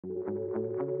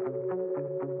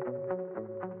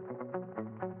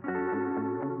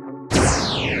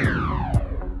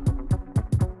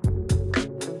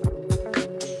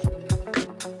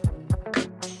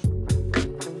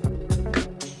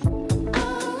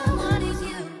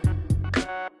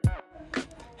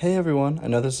Hey everyone, I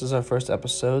know this is our first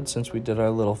episode since we did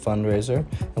our little fundraiser,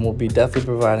 and we'll be definitely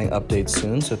providing updates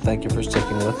soon, so thank you for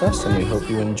sticking with us, and we hope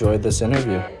you enjoyed this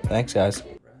interview. Thanks, guys.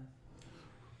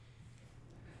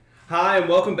 Hi, and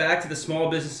welcome back to the Small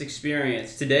Business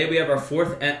Experience. Today we have our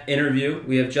fourth interview.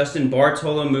 We have Justin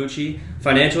Bartolomucci,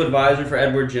 financial advisor for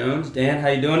Edward Jones. Dan, how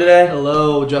you doing today?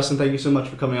 Hello, Justin. Thank you so much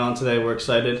for coming on today. We're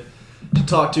excited to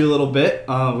talk to you a little bit.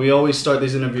 We always start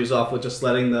these interviews off with just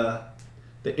letting the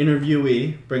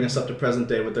interviewee bring us up to present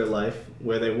day with their life,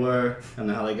 where they were, and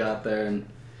how they got there, and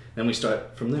then we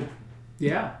start from there.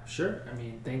 Yeah, sure. I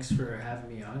mean, thanks for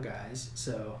having me on, guys.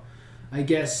 So, I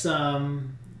guess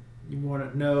you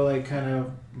want to know, like, kind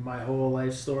of my whole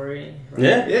life story, right?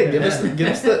 Yeah. Give us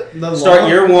the start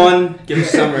year one, give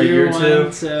us a summary, year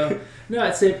two. So, no,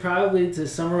 I'd say probably to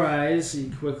summarize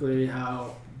quickly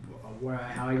how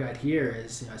I got here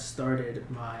is, I started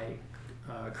my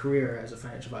career as a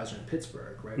financial advisor in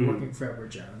Pittsburgh, right? Working for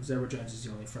Edward Jones. Edward Jones is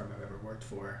the only firm I've ever worked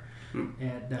for.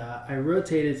 And I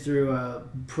rotated through a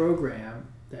program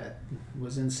that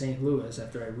was in St. Louis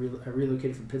after I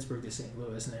relocated from Pittsburgh to St.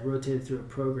 Louis, and I rotated through a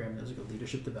program that was like a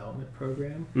leadership development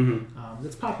program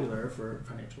that's popular for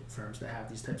financial firms that have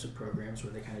these types of programs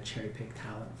where they kind of cherry pick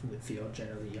talent from the field,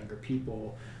 generally younger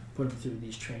people, put them through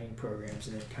these training programs,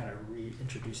 and then kind of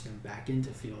reintroduce them back into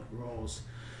field roles.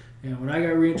 And when I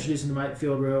got reintroduced into my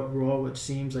field role, which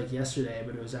seems like yesterday,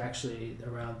 but it was actually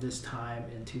around this time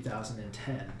in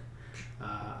 2010,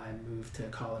 I moved to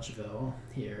Collegeville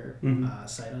here,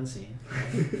 sight unseen.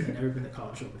 I'd never been to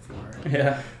Collegeville before.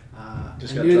 Yeah.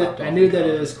 I knew that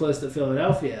it was close to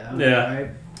Philadelphia. Yeah.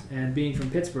 Right? And being from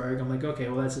Pittsburgh, I'm like, okay,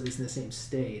 well, that's at least in the same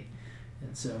state.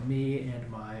 And so me and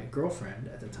my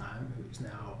girlfriend at the time, who's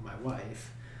now my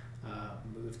wife,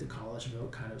 moved to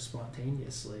Collegeville kind of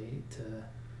spontaneously to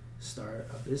start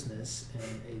a business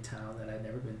in a town that I'd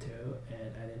never been to,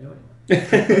 and I didn't know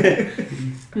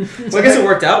anyone. Well, I guess it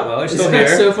worked out well. You're still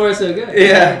here. So far, so good.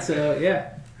 Yeah. Right? So,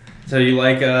 yeah. So you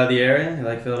like the area? You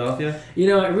like Philadelphia?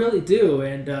 I really do,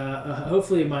 and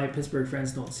hopefully my Pittsburgh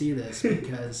friends don't see this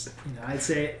because I'd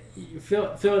say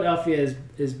Philadelphia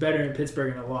is better than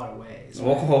Pittsburgh in a lot of ways.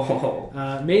 Right?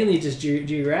 Oh. Mainly just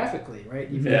geographically, right?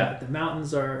 You've got the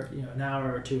mountains are an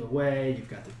hour or two away. You've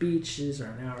got the beaches are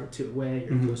an hour or two away.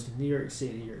 You're close to New York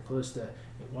City. You're close to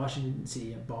Washington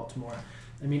D.C. and Baltimore.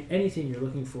 I mean, anything you're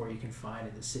looking for, you can find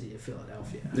in the city of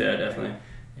Philadelphia. Yeah, definitely. Right?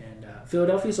 And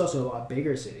Philadelphia is also a lot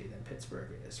bigger city than Pittsburgh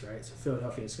is, right? So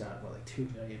Philadelphia's got, like 2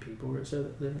 million people or so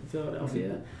that live in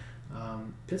Philadelphia.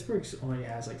 Pittsburgh only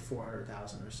has like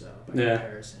 400,000 or so by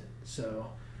comparison. So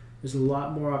there's a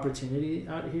lot more opportunity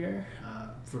out here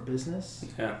for business.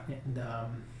 Yeah. And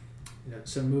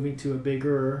so moving to a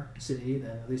bigger city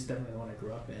than at least definitely the one I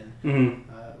grew up in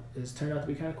has turned out to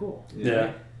be kind of cool. Yeah.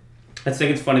 Right? I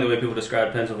think it's funny the way people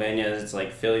describe Pennsylvania as it's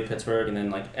like Philly, Pittsburgh, and then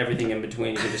like everything in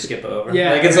between you can just skip over.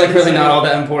 Yeah, like it's like really not all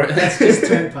that important. That's just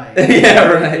turnpike.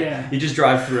 Yeah, right. Yeah. You just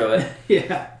drive through it.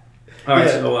 Yeah. All right.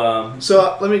 Yeah.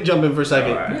 So let me jump in for a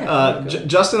second. Right.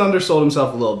 Justin undersold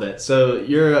himself a little bit. So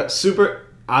you're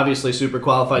obviously super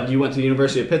qualified. You went to the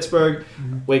University of Pittsburgh.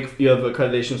 You have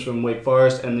accreditations from Wake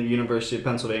Forest and the University of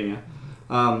Pennsylvania.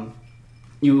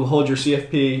 You hold your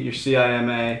CFP, your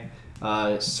CIMA.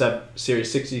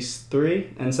 Series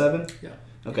 63 and 7? Yeah.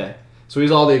 Okay. So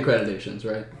he's all the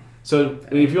accreditations, right? So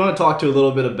if you want to talk to a little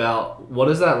bit about what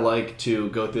is that like to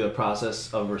go through the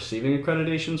process of receiving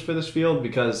accreditations for this field,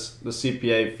 because the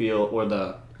CPA field or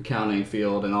the accounting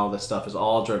field and all this stuff is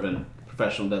all driven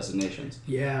professional designations.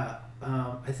 Yeah.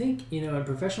 I think, in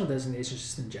professional designations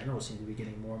just in general seem to be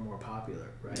getting more and more popular,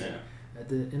 right? Yeah.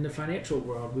 In the financial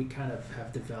world, we kind of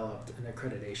have developed an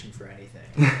accreditation for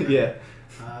anything. Yeah.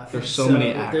 There's so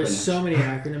many acronyms. There's so many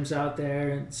acronyms out there,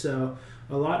 and so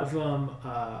a lot of them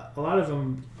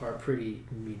are pretty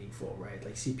meaningful, right?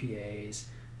 Like CPAs,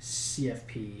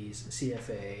 CFPs,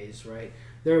 CFAs, right?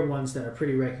 They're ones that are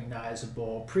pretty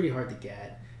recognizable, pretty hard to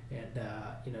get,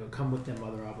 and come with them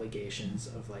other obligations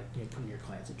of like putting your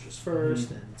client's interest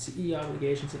first and CE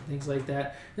obligations and things like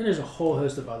that. Then there's a whole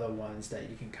host of other ones that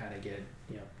you can kind of get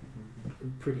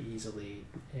pretty easily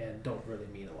and don't really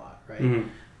mean a lot, right?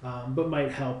 But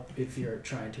might help if you're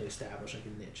trying to establish like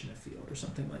a niche in a field or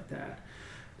something like that.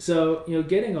 So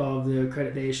getting all of the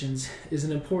accreditations is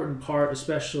an important part,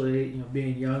 especially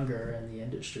being younger in the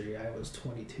industry. I was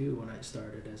 22 when I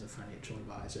started as a financial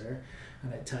advisor.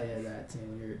 And I tell you that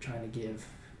when you're trying to give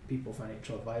people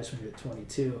financial advice when you're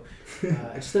 22, you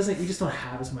just don't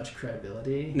have as much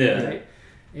credibility, right?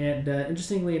 And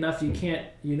interestingly enough, you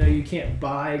can't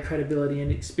buy credibility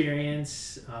and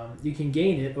experience. You can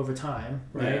gain it over time,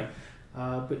 right?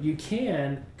 Yeah. But you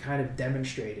can kind of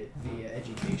demonstrate it via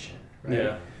education, right?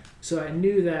 Yeah. So I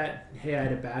knew that, hey, I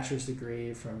had a bachelor's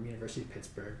degree from University of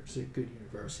Pittsburgh, which is a good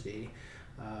university.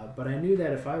 But I knew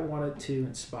that if I wanted to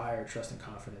inspire trust and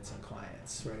confidence in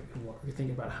clients, right, who were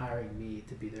thinking about hiring me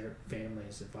to be their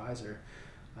family's advisor,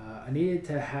 I needed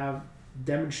to have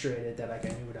demonstrated that like I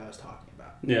knew what I was talking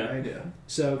about. Yeah. Right?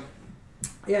 So,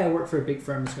 yeah, I work for a big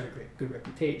firm that's got a good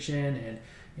reputation, and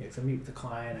if I meet with a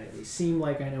client, I at least seem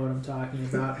like I know what I'm talking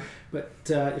about. But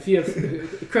if you have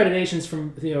accreditations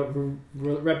from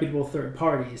reputable third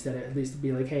parties, that at least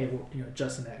be like, hey, well,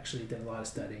 Justin actually did a lot of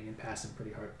studying and passed some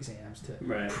pretty hard exams to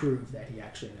prove that he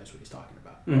actually knows what he's talking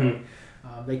about.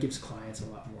 Mm-hmm. That gives clients a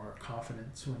lot more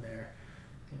confidence when they're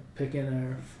picking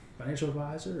a financial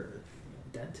advisor or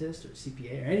dentist or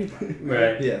CPA or anybody.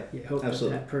 Right. Yeah. You hope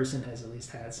that person has at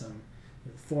least had some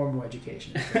formal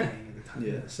education and training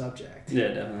in the subject. Yeah,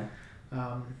 definitely.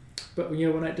 But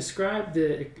when I describe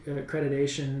the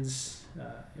accreditations,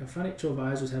 financial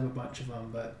advisors have a bunch of them,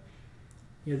 but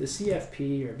the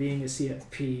CFP or being a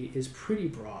CFP is pretty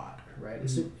broad, right?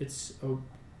 Mm-hmm.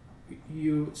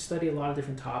 You study a lot of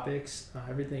different topics,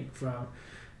 everything from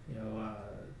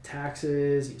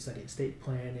taxes. You study estate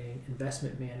planning,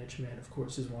 investment management, of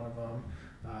course, is one of them.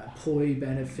 Employee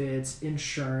benefits,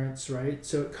 insurance, right?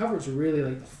 So it covers really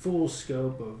like the full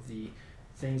scope of the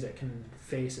things that can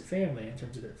face a family in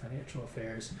terms of their financial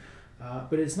affairs.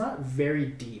 But it's not very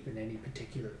deep in any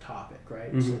particular topic, right?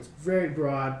 Mm-hmm. So it's very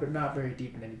broad, but not very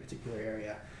deep in any particular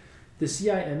area. The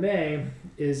CIMA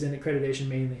is an accreditation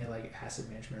mainly in like asset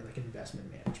management or like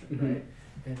investment management, mm-hmm. right?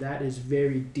 And that is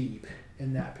very deep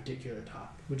in that particular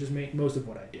topic, which is most of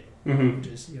what I do, mm-hmm. which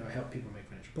is, I help people make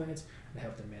financial plans and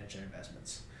help them manage their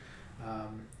investments.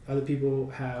 Other people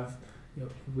have,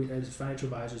 we, as financial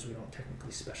advisors, we don't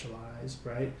technically specialize,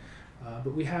 right?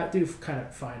 But we do kind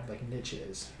of find like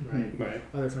niches, right? Mm-hmm. Right.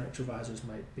 Other financial advisors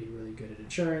might be really good at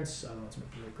insurance. Other ones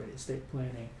might be really great at estate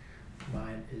planning.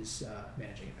 Mine is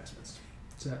managing investments.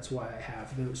 So that's why I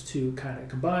have those two kind of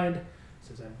combined.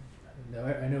 Since I know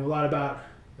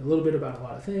a little bit about a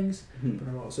lot of things, mm-hmm. but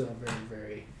I'm also very,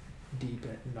 very deep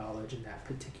in knowledge in that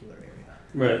particular area.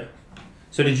 Right.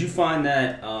 So did you find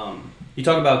that you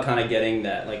talk about kind of getting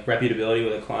that like reputability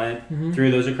with a client mm-hmm. through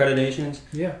those accreditations?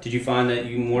 Yeah. Did you find that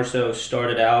you more so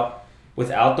started out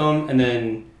without them and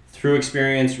then through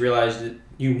experience realized that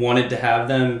you wanted to have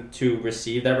them to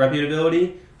receive that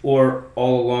reputability, or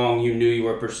all along you knew you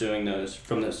were pursuing those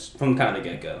from kind of the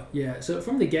get-go? Yeah. So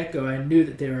from the get-go, I knew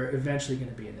that they were eventually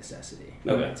going to be a necessity.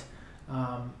 Okay.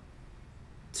 Right?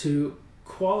 To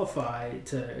qualify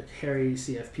to carry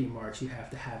CFP marks, you have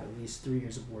to have at least 3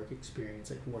 years of work experience,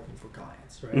 like working for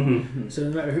clients, right? Mm-hmm. So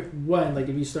no matter when, like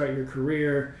if you start your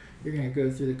career, you're going to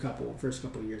go through the first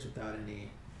couple of years without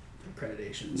any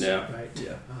accreditations, right?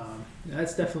 Yeah.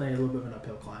 That's definitely a little bit of an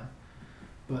uphill climb,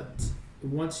 but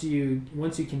once you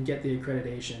can get the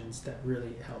accreditations, that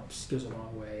really goes a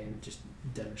long way in just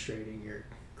demonstrating your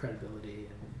credibility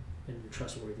and your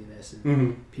trustworthiness, and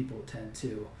mm-hmm. people tend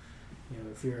to,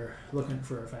 if you're looking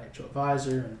for a financial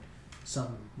advisor and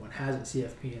someone has a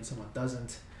CFP and someone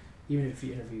doesn't, even if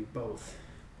you interview both,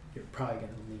 you're probably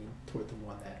going to lean toward the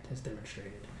one that has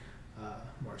demonstrated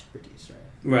more expertise,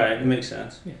 right? Right, it makes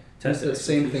sense. Yeah. It's the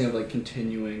same thing of like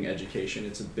continuing education.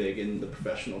 It's a big in the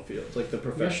professional fields, like the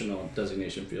professional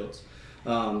designation fields.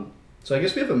 So I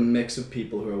guess we have a mix of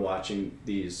people who are watching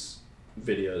these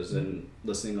videos mm-hmm. and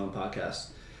listening on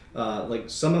podcasts.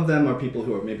 Like some of them are people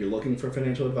who are maybe looking for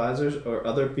financial advisors, or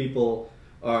other people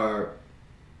are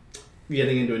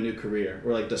getting into a new career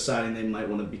or like deciding they might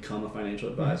want to become a financial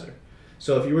advisor. Mm-hmm.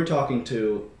 So if you were talking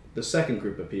to the second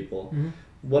group of people, mm-hmm.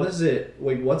 What's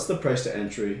the price to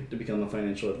entry to become a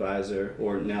financial advisor,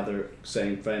 or now they're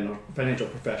saying financial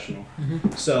professional?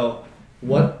 Mm-hmm. So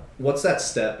what's that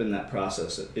step in that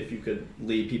process, if you could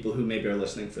lead people who maybe are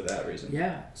listening for that reason?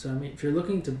 Yeah. So I mean, if you're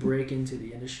looking to break into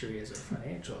the industry as a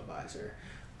financial advisor,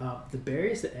 the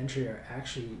barriers to entry are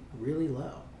actually really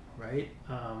low, right?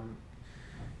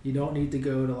 You don't need to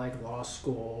go to like law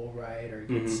school, right, or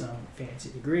get mm-hmm. some fancy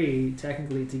degree.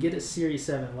 Technically, to get a Series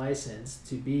 7 license,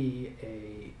 to be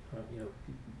a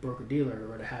broker dealer,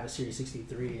 or to have a Series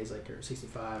 63 as like, or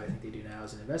 65, I think they do now,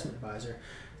 as an investment advisor.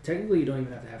 Technically, you don't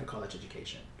even have to have a college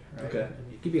education, right? Okay. I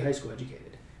mean, you could be high school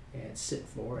educated and sit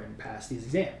for and pass these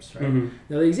exams, right? Mm-hmm.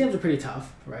 Now the exams are pretty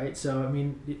tough, right? So I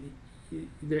mean,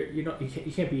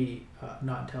 you can't be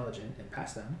not intelligent and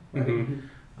pass them, right? Mm-hmm.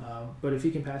 But if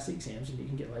you can pass the exams, and you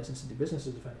can get licensed to do business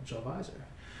as a financial advisor.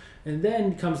 And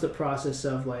then comes the process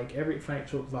of like every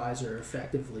financial advisor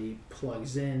effectively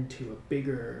plugs into a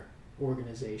bigger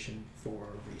organization for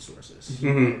resources.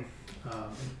 Mm-hmm.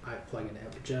 I plug into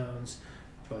Edward Jones,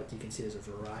 but you can see there's a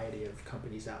variety of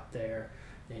companies out there.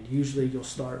 And usually you'll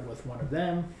start with one of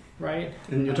them, right?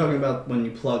 And you're talking about when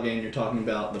you plug in, you're talking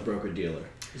about the broker-dealer.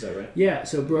 Is that right? Yeah,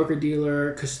 so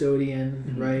broker-dealer,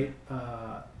 custodian, right?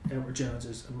 Edward Jones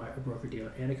is a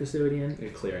broker-dealer and a custodian. A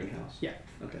clearinghouse. Yeah.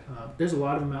 Okay. There's a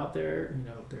lot of them out there.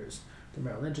 There's the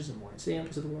Merrill Lynch's and Morgan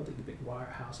Stanley's of the world, like the big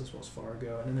wirehouses, Wells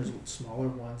Fargo, and then there's smaller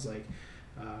ones like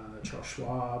Charles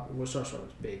Schwab. Well, Charles Schwab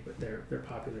is big, but they're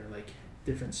popular in like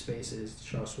different spaces.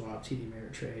 Charles Schwab, TD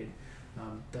Ameritrade,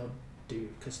 they'll do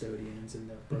custodians and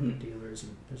the broker dealers,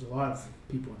 and there's a lot of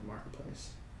people in the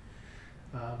marketplace.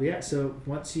 But yeah, so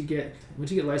once you get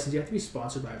licensed, you have to be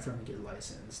sponsored by a firm to get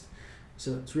licensed.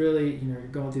 So it's really, you're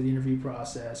going through the interview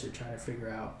process, you're trying to figure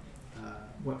out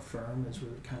what firm is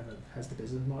really kind of has the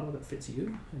business model that fits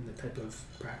you and the type of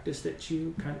practice that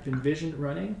you kind of envision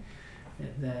running.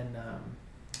 And then,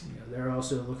 they're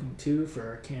also looking too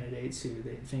for candidates who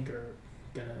they think are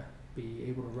gonna be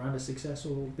able to run a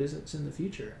successful business in the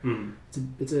future.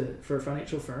 It's for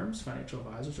financial firms, financial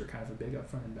advisors are kind of a big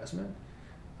upfront investment,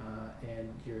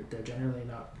 and they're generally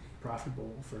not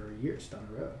profitable for years down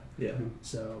the road. Yeah.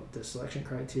 So the selection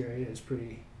criteria is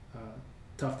pretty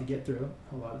tough to get through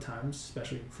a lot of times,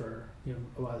 especially for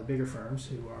a lot of the bigger firms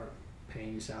who are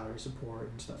paying you salary support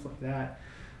and stuff like that.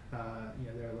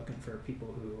 They're looking for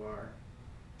people who are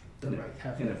in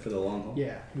it for the long haul.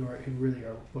 Yeah, who really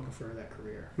are looking for that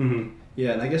career.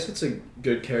 Yeah, and I guess it's a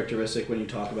good characteristic when you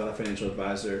talk about a financial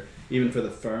advisor, even for the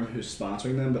firm who's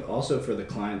sponsoring them, but also for the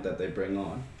client that they bring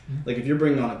on. Like if you're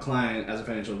bringing on a client as a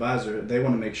financial advisor, they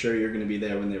want to make sure you're going to be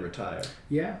there when they retire.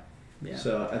 Yeah.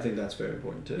 So I think that's very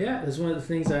important too. Yeah, that's one of the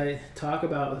things I talk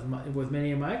about with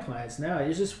many of my clients now.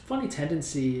 There's this funny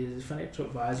tendency as a financial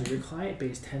advisor, your client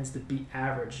base tends to be,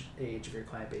 average age of your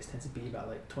client base tends to be about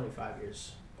like 25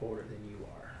 years older than you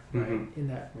are, right? In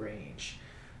that range,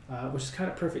 which is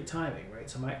kind of perfect timing, right?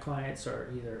 So my clients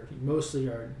are mostly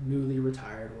are newly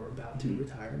retired or about to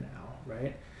retire now,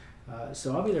 right?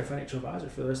 So I'll be their financial advisor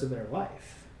for the rest of their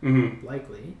life,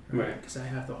 likely, right? Because I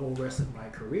have the whole rest of my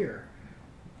career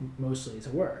mostly to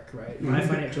work, right? My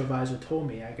financial advisor told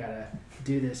me I gotta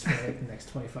do this for like the next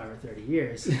 25 or 30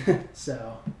 years,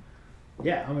 so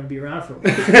yeah, I'm gonna be around for a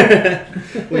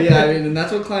while. Well, yeah, I mean, and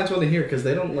that's what clients want to hear because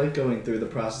they don't like going through the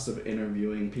process of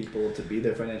interviewing people to be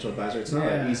their financial advisor. It's not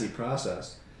an easy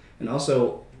process, and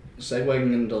also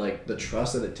segueing into like the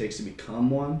trust that it takes to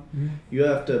become one, you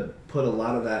have to put a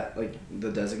lot of that, like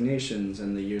the designations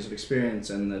and the years of experience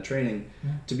and the training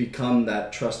to become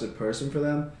that trusted person for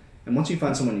them. And once you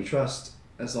find someone you trust,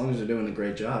 as long as they're doing a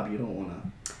great job, you don't want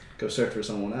to go search for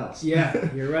someone else.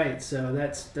 Yeah, you're right. So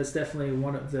that's definitely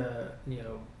one of the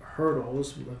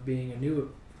hurdles of being a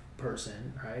new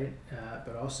person, right?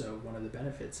 But also one of the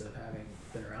benefits of having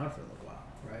been around for a little while,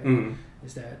 right?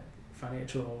 Is that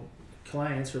financial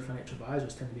clients or financial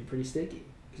advisors tend to be pretty sticky.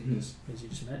 Because as you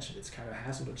just mentioned, it's kind of a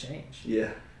hassle to change.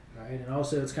 Yeah. Right, and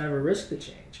also it's kind of a risk to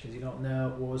change because you don't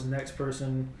know what was the next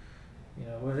person.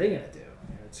 What are they going to do?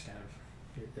 It's kind of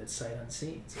it's sight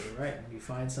unseen. So you're right. When you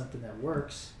find something that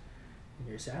works and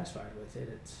you're satisfied with it,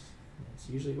 it's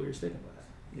usually what you're sticking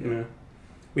with. Yeah.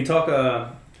 We talk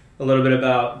a little bit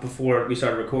about before we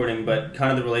started recording, but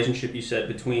kind of the relationship you said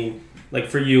between like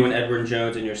for you and Edward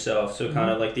Jones and yourself. So kind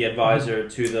of like the advisor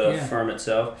to the firm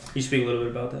itself. Can you speak a little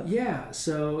bit about that? Yeah.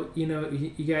 So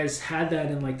you guys had that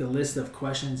in like the list of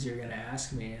questions you're going to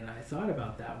ask me, and I thought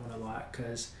about that one a lot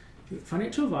because all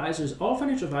financial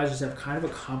advisors have kind of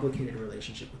a complicated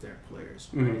relationship with their employers,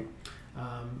 right?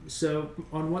 So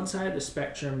on one side of the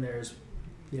spectrum, there's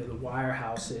the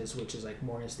wirehouses, which is like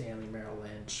Morgan Stanley, Merrill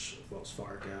Lynch, Wells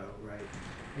Fargo, right?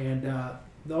 And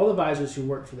all the advisors who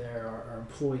work for there are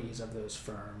employees of those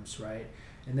firms, right?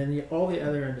 And then all the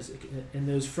other and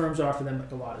those firms offer them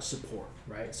like a lot of support,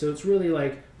 right? So it's really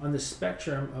like on the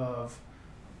spectrum of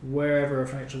wherever a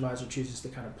financial advisor chooses to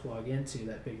kind of plug into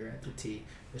that bigger entity,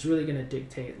 it's really going to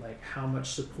dictate like how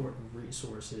much support and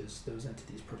resources those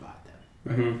entities provide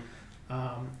them,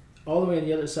 right? All the way on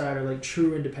the other side are like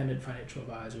true independent financial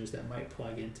advisors that might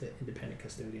plug into independent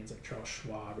custodians like Charles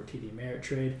Schwab or TD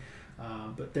Ameritrade,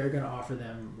 but they're going to offer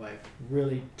them like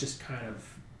really just kind of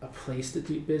a place to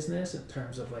do business in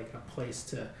terms of like a place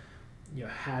to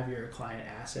have your client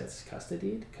assets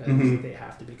custodied because they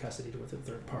have to be custodied with a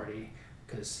third party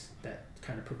because that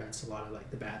kind of prevents a lot of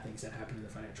like the bad things that happen in the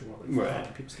financial world,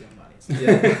 like people stealing money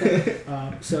and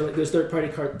stuff. So those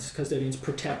third-party custodians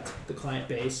protect the client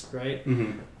base, right?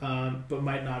 But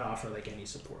might not offer like any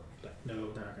support. Like, no,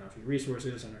 they're not going to offer you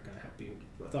resources. They're not going to help you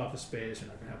with office space. They're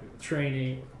not going to help you with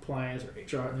training or compliance or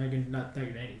HR. They're not going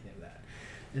to do anything of that.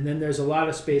 And then there's a lot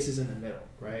of spaces in the middle,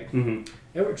 right?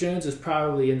 Edward Jones is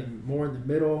probably more in the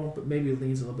middle, but maybe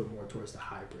leans a little bit more towards the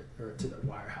hybrid or to the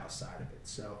wirehouse side of it.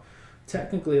 So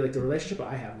technically, like the relationship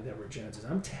I have with Edward Jones is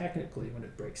I'm technically, when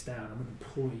it breaks down, I'm an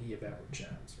employee of Edward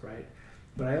Jones, right?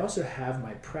 But I also have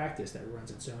my practice that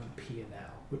runs its own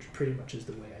P&L, which pretty much is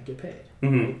the way I get paid.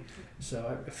 Right? So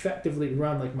I effectively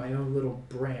run like my own little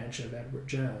branch of Edward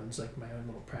Jones, like my own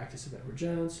little practice of Edward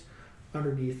Jones,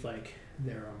 underneath like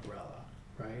their umbrella,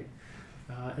 right?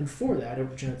 And for that,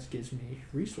 Edward Jones gives me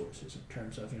resources in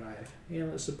terms of, I have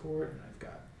analyst support, and I've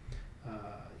got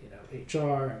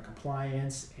HR and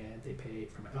compliance, and they pay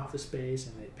for my office space,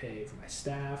 and they pay for my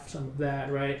staff, some of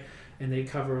that, right? And they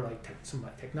cover like some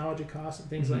like technology costs and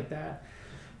things like that.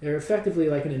 They're effectively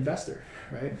like an investor,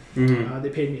 right? They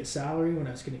paid me a salary when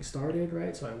I was getting started,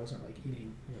 right? So I wasn't like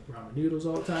eating ramen noodles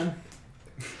all the time.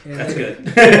 And that's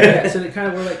good. So they kind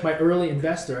of were like my early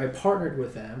investor. I partnered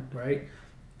with them, right?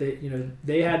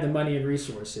 They had the money and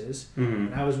resources,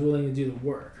 and I was willing to do the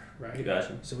work, right?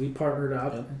 Gotcha. So we partnered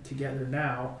up and together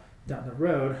now. Down the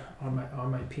road on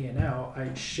my P&L,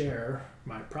 I share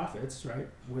my profits, right,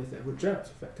 with Edward Jones.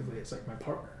 Effectively, it's like my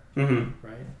partner,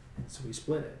 right? And so we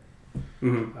split it,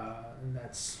 and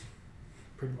that's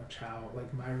pretty much how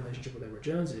like my relationship with Edward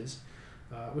Jones is,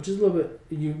 which is a little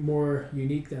bit more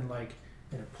unique than like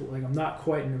I'm not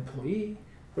quite an employee,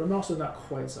 but I'm also not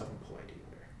quite self-employed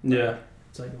either. Yeah,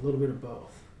 it's like a little bit of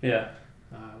both. Yeah,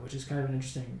 which is kind of an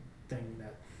interesting thing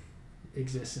that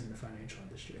exists in the financial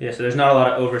industry. Yeah, so there's not a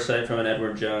lot of oversight from an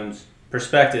Edward Jones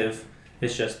perspective.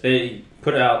 It's just they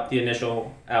put out the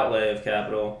initial outlay of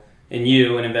capital in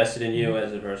you and invested in you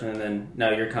as a person, and then now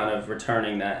you're kind of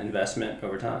returning that investment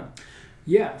over time.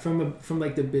 Yeah, from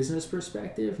like the business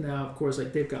perspective. Now, of course,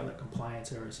 like they've got like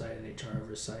compliance oversight and HR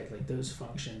oversight, like those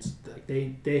functions. Like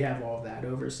they have all that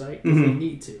oversight because they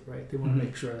need to, right? They want to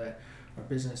make sure that our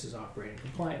business is operating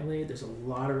compliantly. There's a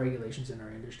lot of regulations in our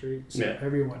industry, so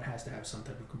everyone has to have some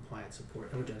type of compliance support.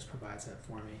 Edward Jones provides that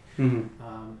for me.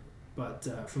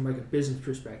 But from like a business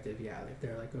perspective, like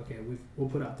they're like, okay, we'll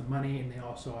put out the money, and they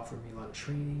also offer me a lot of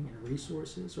training and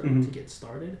resources, right, to get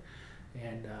started.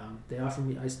 And they offer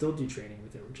me, I still do training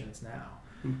with Edward Jones now,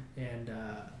 and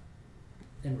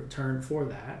in return for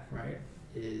that, right,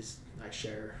 is I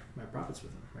share my profits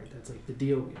with them, right? That's like the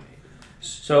deal we made.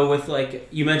 So with like,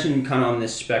 you mentioned kind of on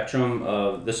this spectrum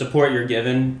of the support you're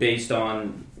given based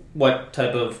on what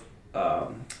type of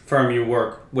firm you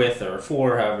work with or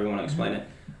for, however you want to explain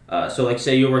it. So like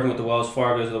say you're working with the Wells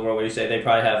Fargo's of the world, where you say they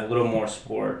probably have a little more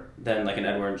support than like an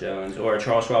Edward Jones or a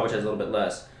Charles Schwab, which has a little bit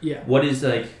less. Yeah. What is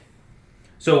like,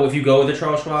 so if you go with a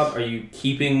Charles Schwab, are you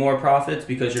keeping more profits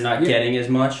because you're not getting as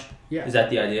much? Yeah. Is that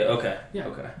the idea? Okay. Yeah.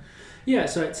 Okay. Yeah,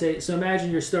 so I'd say, so imagine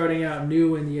you're starting out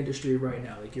new in the industry right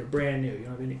now, like you're brand new, you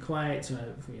don't have any clients, you don't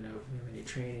have any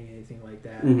training, anything like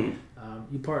that.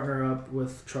 You partner up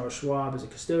with Charles Schwab as a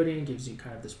custodian, gives you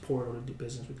kind of this portal to do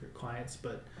business with your clients,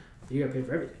 but you got to pay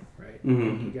for everything, right?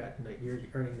 You got like you're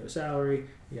earning no salary,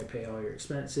 you got to pay all your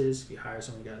expenses. If you hire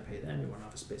someone, you got to pay them. You want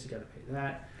office space, you got to pay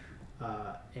that.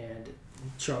 And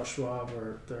Charles Schwab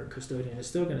or their custodian is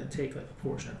still going to take like a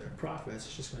portion of their profits.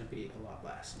 It's just going to be a lot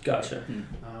less. Gotcha.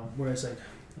 Whereas like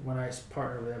when I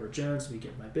partner with Edward Jones, we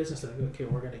get my business. They're like, okay,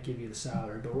 we're going to give you the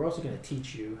salary, but we're also going to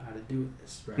teach you how to do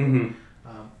this, right?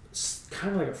 It's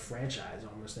kind of like a franchise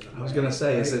almost. In a way, I was going to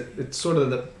say, right? it's sort of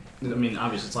the. I mean,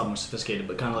 obviously it's a lot more sophisticated,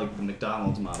 but kind of like the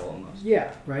McDonald's model almost.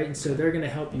 Yeah, right. And so they're going to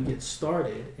help you get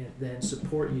started and then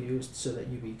support you so that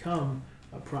you become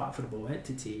a profitable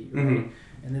entity, right?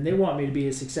 And then they want me to be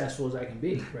as successful as I can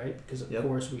be, right? Because of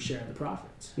course we share in the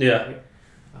profits. Yeah. Right?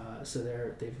 So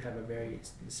they have a very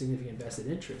significant vested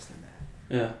interest in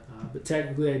that. Yeah. But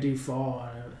technically, I do fall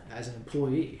as an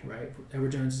employee, right?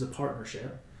 Edward Jones is a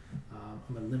partnership.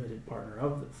 I'm a limited partner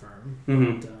of the firm,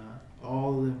 but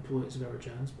all the employees of Edward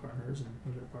Jones, partners and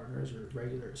limited partners, or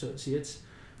regular associates,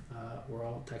 we're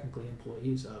all technically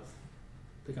employees of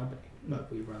the company,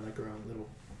 but we run like our own little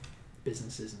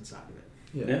businesses inside of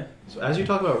it. Yeah. So as you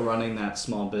talk about running that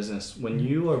small business, when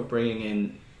you are bringing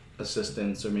in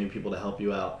assistants or maybe people to help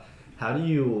you out, how do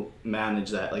you manage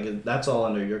that? Like that's all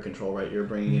under your control, right? You're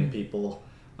bringing in people.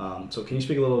 So can you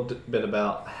speak a little bit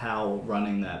about how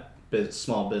running that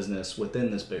small business within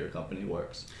this bigger company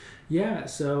works? Yeah.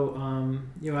 So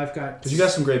I've got, because you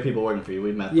got some great people working for you.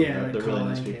 We've met them. Yeah, They're really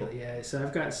nice people. Yeah. So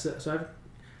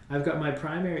I've got my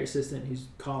primary assistant, who's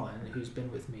Colin, who's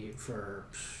been with me for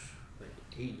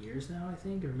 8 years now, I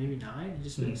think, or maybe 9. He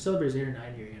just celebrates their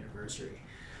 9-year anniversary.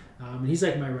 And he's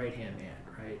like my right-hand man,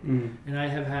 right? And I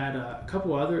have had a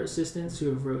couple other assistants who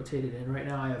have rotated in. Right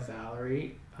now I have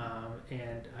Valerie,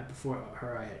 and before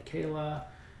her I had Kayla,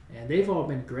 And they've all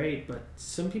been great, but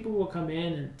some people will come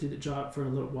in and do the job for a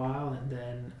little while and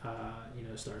then,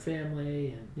 start a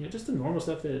family and, just the normal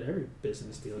stuff that every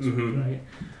business deals with, right?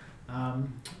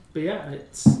 But yeah,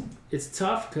 it's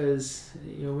tough because,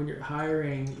 when you're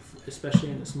hiring,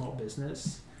 especially in a small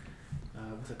business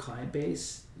with a client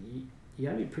base, you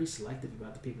got to be pretty selective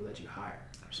about the people that you hire.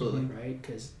 Absolutely. Right?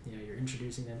 Because, you're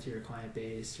introducing them to your client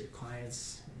base. Your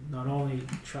clients not only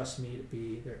trust me to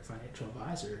be their financial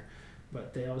advisor,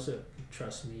 but they also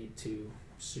trust me to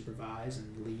supervise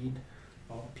and lead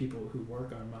all the people who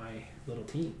work on my little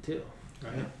team too,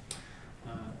 right?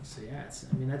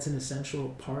 That's an essential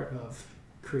part of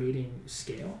creating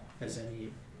scale, as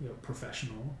any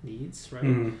professional needs, right?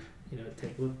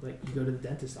 Like you go to the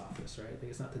dentist office, right? Like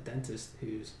it's not the dentist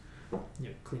who's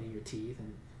cleaning your teeth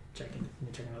and checking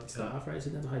all that stuff, right? It's a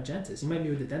dental hygienist. You might be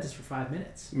with the dentist for 5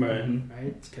 minutes, right?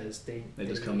 Right? Because they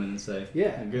just come in and say,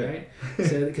 yeah, good. Right.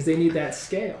 So because they need that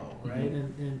scale, right?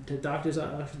 And the doctor's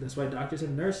office, that's why doctors have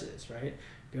nurses, right?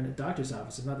 Going to the doctor's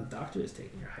office, it's not the doctor that's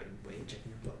taking your height and weight,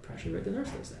 checking your blood pressure, right? The nurse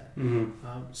does that.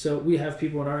 So we have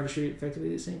people in our industry effectively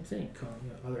the same thing.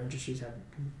 Other industries have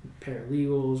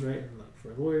paralegals, right? And like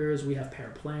for lawyers, we have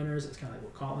paraplanners. That's kind of like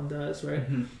what Colin does, right?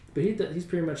 But he's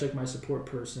pretty much like my support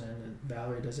person, and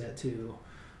Valerie does that too.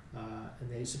 And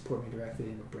they support me directly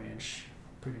in the branch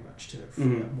pretty much to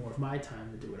free up more of my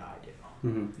time to do what I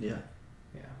do. Yeah.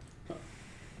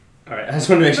 All right, I just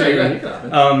want to make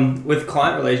sure with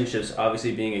client relationships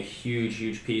obviously being a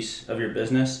huge piece of your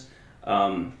business,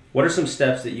 what are some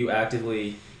steps that you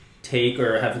actively take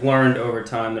or have learned over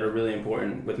time that are really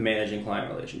important with managing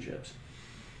client relationships?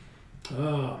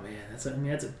 Oh man, that's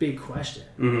a big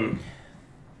question.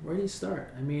 Where do you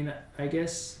start? I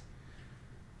guess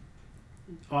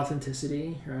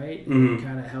authenticity, right? It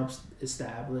kind of helps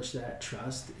establish that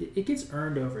trust. It gets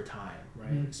earned over time,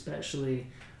 right? Especially,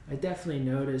 I definitely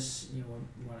notice,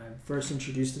 when I'm first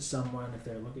introduced to someone, if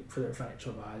they're looking for a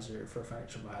financial advisor,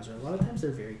 a lot of times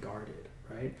they're very guarded,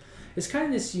 right? It's kind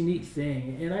of this unique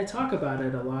thing, and I talk about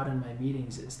it a lot in my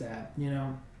meetings, is that,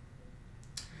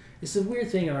 it's a weird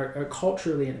thing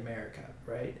culturally in America,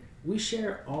 right? We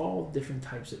share all different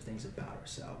types of things about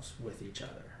ourselves with each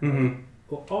other. Right?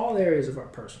 Well, all areas of our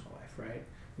personal life, right?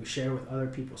 We share with other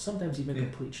people, sometimes even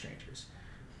complete strangers.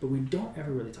 But we don't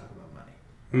ever really talk about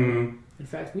money. In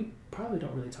fact, we probably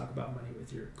don't really talk about money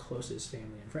with your closest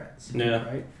family and friends.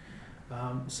 Right?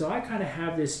 So I kind of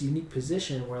have this unique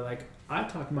position where, like, I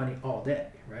talk money all day,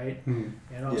 right?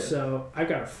 And also, I've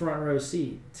got a front row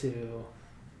seat to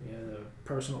the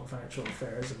personal financial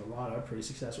affairs of a lot of pretty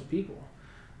successful people.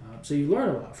 So you learn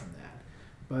a lot from that.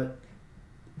 But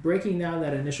breaking down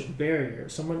that initial barrier,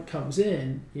 someone comes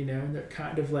in, and they're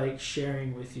kind of like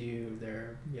sharing with you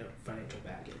their, financial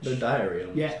baggage. Their diary.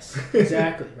 Almost. Yes,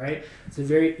 exactly, right? It's a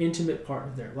very intimate part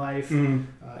of their life. You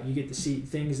get to see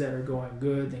things that are going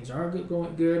good, things aren't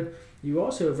going good. You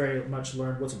also very much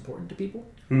learn what's important to people,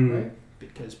 right?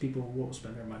 Because people will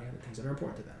spend their money on the things that are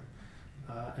important to them.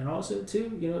 And also,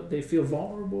 too, they feel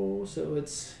vulnerable, so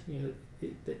it's,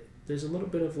 there's a little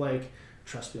bit of like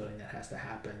trust building that has to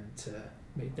happen to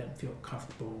make them feel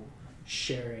comfortable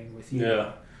sharing with you.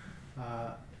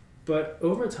 But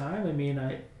over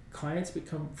time, clients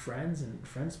become friends and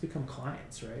friends become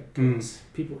clients, right? Because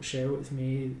people share with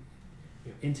me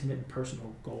intimate and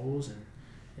personal goals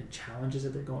and challenges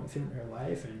that they're going through in their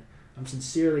life, and I'm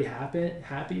sincerely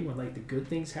happy when like the good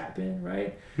things happen,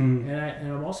 right? And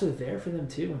I'm also there for them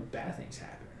too when bad things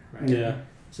happen, right?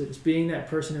 So just being that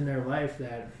person in their life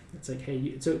that it's like, hey,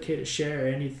 it's okay to share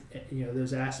any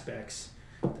those aspects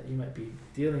that you might be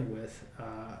dealing with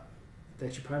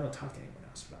that you probably don't talk to anyone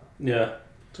else about.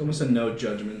 It's almost a no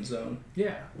judgment zone.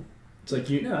 It's like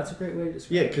No, that's a great way to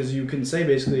describe it. because you can say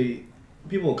basically,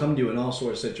 people will come to you in all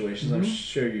sorts of situations. I'm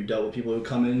sure you've dealt with people who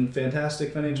come in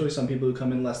fantastic financially, some people who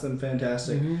come in less than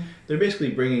fantastic. They're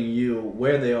basically bringing you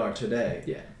where they are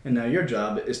today. And now your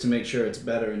job is to make sure it's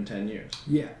better in 10 years.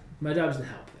 My job is to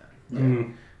help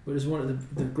them. But it's one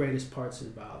of the greatest parts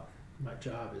about my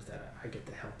job is that I get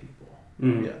to help people.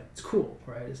 It's cool,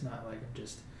 right? It's not like I'm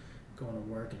just going to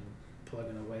work and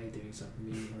plugging away doing some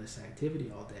meaningless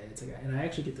activity all day. It's like, and I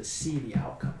actually get to see the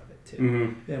outcome of it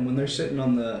too. And when they're sitting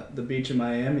on the beach in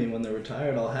Miami, when they're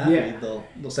retired, all happy,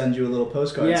 they'll send you a little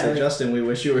postcard and say, "Justin, we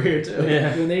wish you were here too."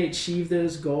 When they achieve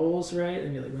those goals, right?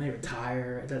 And you're like, when they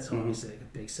retire, that's obviously like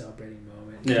a big celebrating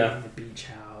moment. Getting the beach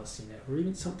house, or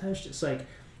even sometimes just like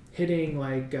hitting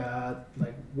like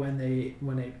when they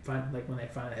finally have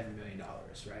 $1 million,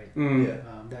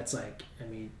 right? That's like,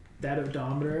 that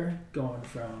odometer going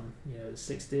from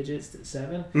 6 digits to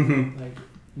 7. Like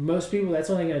most people, that's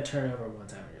only going to turn over one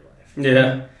time in your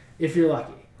life. If you're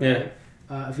lucky. Right?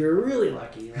 If you're really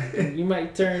lucky, like, you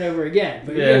might turn it over again,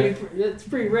 but Yeah. it's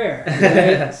pretty rare.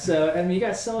 Right? So I mean, you got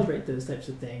to celebrate those types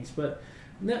of things, but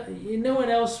no one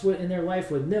else in their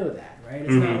life would know that, right?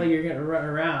 It's not like you're gonna run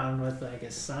around with like a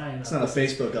sign. It's not a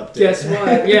Facebook update. Guess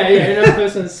what? Yeah, you're not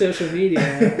posting on social media,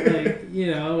 like,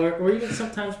 you know, or even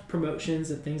sometimes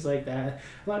promotions and things like that.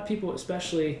 A lot of people,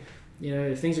 especially, you know,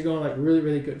 if things are going like really,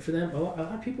 really good for them, a lot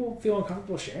of people feel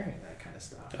uncomfortable sharing that kind of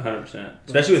stuff. 100%,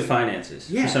 especially with finances.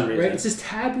 Yeah, for some reason. right. It's this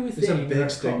taboo It's thing a in big our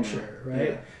stigma. culture, right?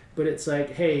 Yeah. But it's like,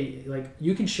 hey, like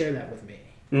you can share that with me,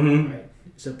 Mm-hmm. right?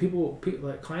 So people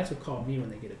like clients will call me when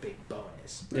they get a big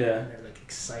bonus. Right? Yeah. And they're like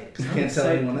excited. You I'm can't tell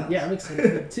excited. anyone else. Yeah, I'm excited for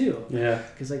them too. Yeah.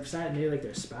 Because like besides maybe like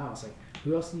their spouse, like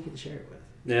who else do you get to share it with?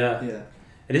 Yeah. Yeah.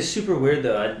 It is super weird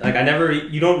though.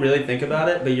 You don't really think about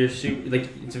it, but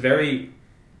it's a very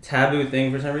taboo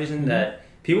thing for some reason that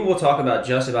people will talk about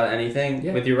just about anything.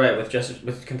 Yeah.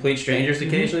 With complete strangers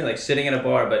occasionally, like sitting in a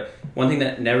bar. But one thing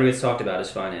that never gets talked about is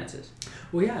finances.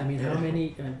 Well, yeah. I mean, how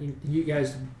many? You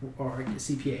guys are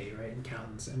CPA, right?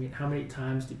 Accountants. I mean, how many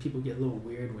times do people get a little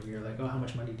weird when you're like, "Oh, how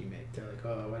much money do you make?" They're like,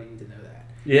 "Oh, why do you need to know that?"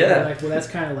 Yeah. They're like, well, that's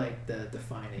kind of like the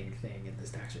defining thing in this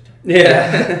tax return.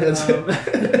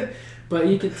 Yeah. But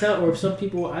you can tell, or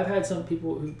I've had some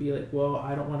people who'd be like, well,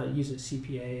 I don't want to use a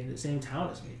CPA in the same town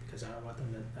as me because I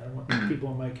don't want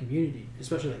people in my community,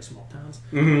 especially like small towns.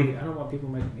 Mm-hmm. I don't want people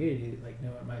in my community like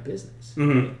knowing my business.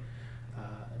 Mm-hmm. Right?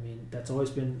 I mean, that's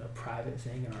always been a private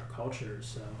thing in our culture,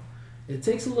 so it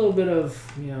takes a little bit of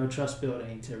trust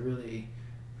building to really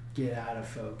get out of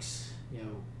folks,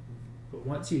 But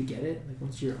once you get it, like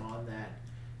once you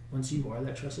are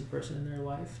that trusted person in their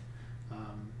life,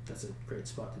 that's a great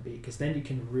spot to be, because then you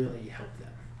can really help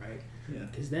them, right? Yeah.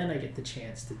 Because then I get the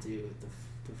chance to do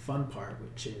the fun part,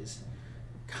 which is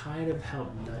kind of help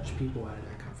nudge people out of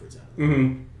their comfort zone,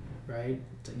 Mm-hmm. right?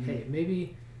 It's like, hey,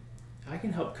 maybe I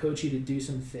can help coach you to do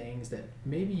some things that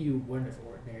maybe you wouldn't have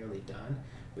ordinarily done,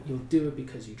 but you'll do it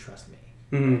because you trust me.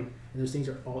 Mm-hmm. And those things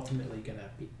are ultimately going to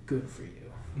be good for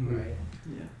you, right?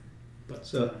 Yeah. But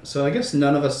So I guess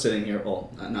none of us sitting here,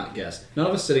 well, not guess, none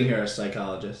of us sitting here are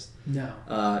psychologists. no.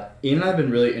 Ian and I have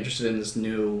been really interested in this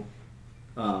new,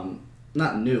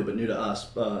 not new, but new to us,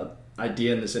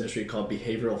 idea in this industry called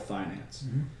behavioral finance.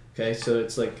 Mm-hmm. Okay, so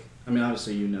it's like, I mean,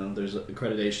 obviously, there's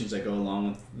accreditations that go along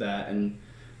with that, and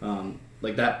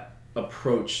like that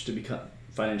approach to become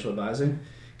financial advising.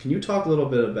 Can you talk a little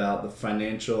bit about the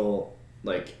financial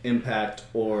impact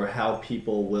or how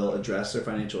people will address their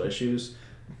financial issues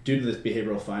due to this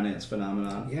behavioral finance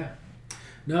phenomenon? Yeah.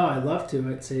 No, I'd love to.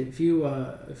 I'd say if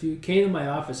you came to my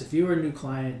office, if you were a new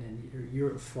client and you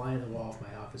were flying the wall of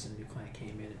my office and a new client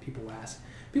came in and people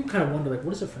kind of wonder, like,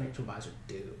 what does a financial advisor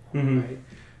do, right?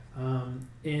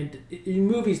 And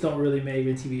movies don't really make,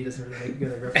 and TV doesn't really make a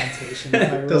good representation.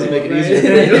 Doesn't make it right? easier for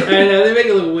you. I know, they make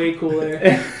it look way cooler.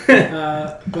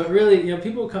 But really,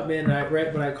 people come in and I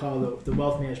write what I call the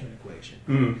wealth management equation.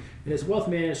 Mm-hmm. And it's wealth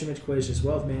management equation. It's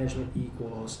wealth management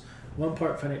equals one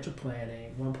part financial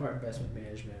planning, one part investment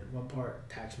management, one part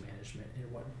tax management,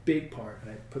 and one big part, and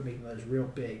I put making those real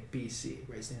big, BC,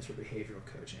 right, stands for behavioral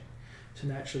coaching. So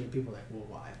naturally people are like, well,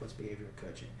 why? What's behavioral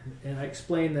coaching? And I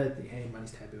explain that, hey,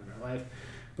 money's taboo in our life.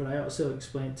 But I also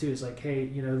explain too, is like, hey,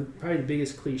 probably the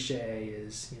biggest cliche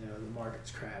is, the market's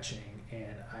crashing,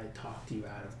 and I talk to you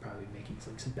out of probably making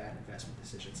some bad investment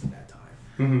decisions at that time.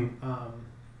 Mm-hmm.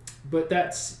 But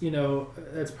that's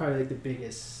probably like the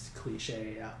biggest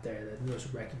cliche out there, that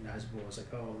most recognizable is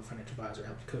like, oh, the financial advisor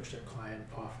helps coach their client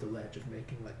off the ledge of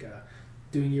making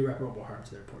doing irreparable harm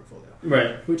to their portfolio.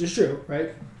 Right. Which is true,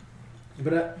 right?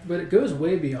 But it goes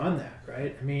way beyond that,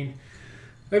 right? I mean,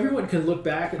 everyone can look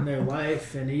back in their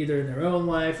life, and either in their own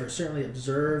life or certainly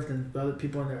observed in other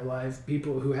people in their life,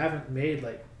 people who haven't made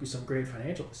some great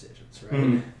financial decisions, right?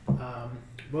 Mm-hmm.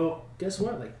 Well, guess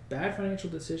what? Bad financial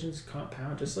decisions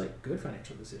compound just like good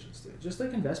financial decisions do, just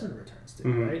like investment returns do,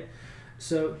 Mm-hmm. right?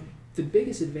 So the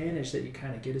biggest advantage that you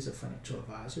kind of get as a financial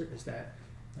advisor is that,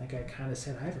 like I kind of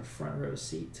said, I have a front row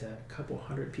seat to a couple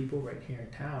hundred people right here in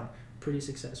town, pretty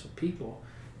successful people.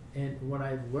 And when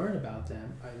I learn about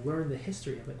them, I learn the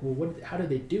history of how did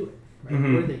they do it? Right?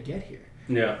 Mm-hmm. Where did they get here?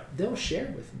 Yeah. They'll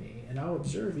share with me, and I'll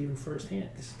observe even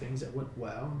firsthand things that went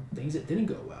well, things that didn't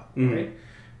go well, Mm-hmm. right?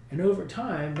 And over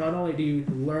time, not only do you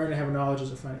learn to have knowledge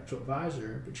as a financial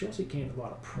advisor, but you also gain a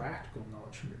lot of practical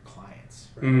knowledge from your clients,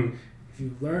 right? Mm-hmm. If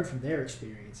you learn from their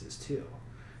experiences too.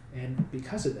 And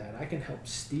because of that, I can help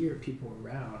steer people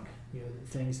around, the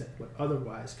things that would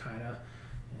otherwise kind of,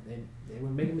 they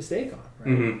would make a mistake on,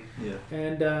 right? Mm-hmm. Yeah.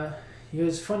 And,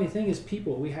 this funny thing is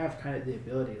we have kind of the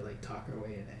ability to talk our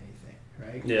way into anything,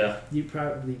 right? Yeah. You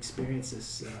probably experience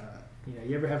this You know,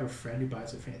 you ever have a friend who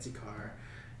buys a fancy car,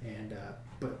 and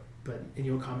and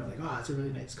you'll comment like, "Oh, it's a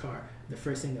really nice car." The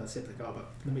first thing they'll say like, "Oh, but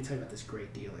let me tell you about this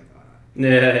great deal I got on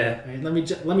it." Yeah. Right?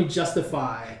 Let me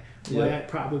justify why I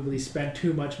probably spent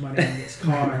too much money on this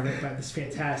car, right, by this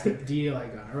fantastic deal I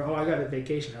got, or I got a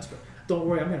vacation house, but don't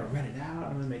worry, I'm going to rent it out.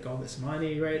 I'm going to make all this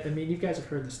money, right? I mean, you guys have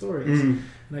heard the stories, and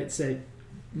I'd say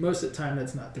most of the time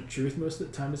that's not the truth. Most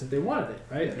of the time is that they wanted it,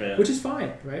 right? Yeah. Which is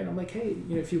fine, right? And I'm like, hey,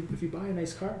 you know, if you buy a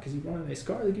nice car because you want a nice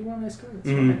car, like you want a nice car, that's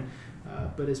fine.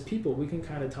 But as people, we can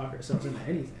kind of talk ourselves into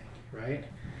anything, right?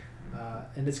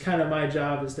 And it's kind of my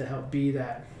job is to help be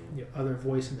that, you know, other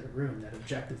voice in the room, that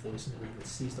objective voice in the room that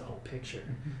sees the whole picture.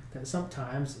 That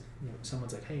sometimes, you know,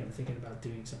 someone's like, hey, I'm thinking about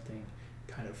doing something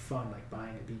kind of fun, like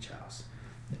buying a beach house.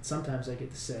 And sometimes I get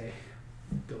to say,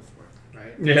 go for it,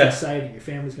 right? Yeah. It's exciting. Your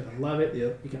family's going to love it.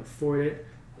 Yep. You can afford it.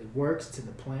 It works. It's in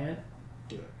the plan.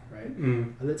 Do it,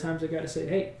 right? Other times I got to say,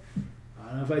 hey, I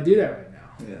don't know if I do that right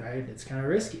now, right? It's kind of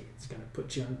risky. It's going to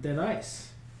put you on thin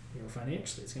ice, you know,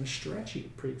 financially. It's going to stretch you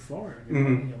pretty far, you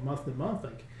know, month to month.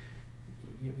 Like,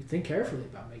 you think carefully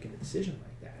about making a decision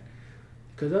like that,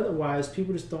 because otherwise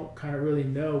people just don't kind of really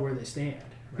know where they stand,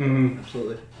 right?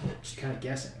 Absolutely. They're just kind of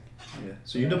guessing. Yeah.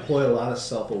 So you deploy a lot of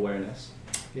self-awareness.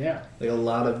 Yeah. Like a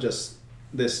lot of just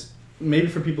this, maybe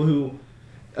for people who,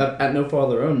 at no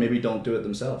fault of their own, maybe don't do it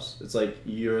themselves. It's like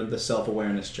you're the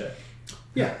self-awareness check.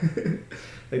 Yeah.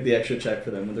 Like the extra check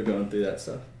for them when they're going through that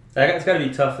stuff. It's got to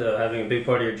be tough, though, having a big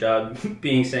part of your job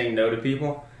being saying no to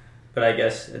people. But I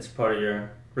guess it's part of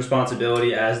your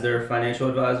responsibility as their financial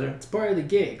advisor. It's part of the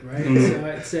gig, right? So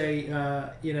I'd say,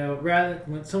 you know, rather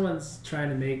when someone's trying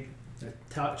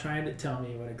to tell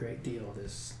me what a great deal it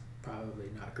is, probably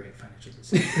not great financial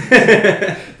decision.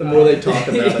 The more they talk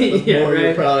about it, the more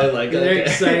you're probably like, they're okay.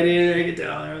 excited, they get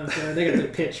down there on the phone, they got the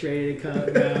pitch ready to come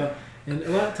out. And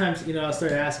a lot of times, you know, I'll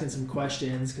start asking some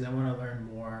questions because I want to learn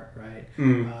more,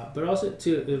 right? But also,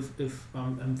 too, if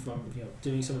I'm you know,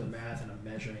 doing some of the math and I'm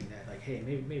measuring that, like, hey,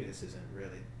 maybe this isn't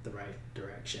really the right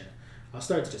direction, I'll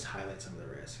start to just highlight some of the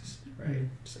risks, right?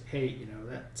 Just like, hey, you know,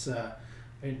 that's I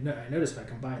noticed if I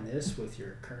combine this with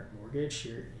your current mortgage,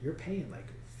 you're paying like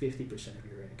 50% of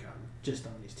your income just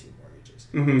on these two mortgages.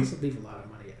 It doesn't leave a lot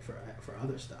of money for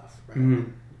other stuff, right?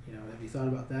 And, you know, have you thought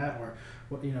about that? Or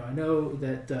what, you know, I know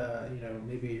that you know,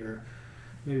 maybe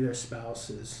their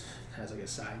spouse has like a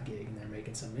side gig and they're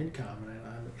making some income, and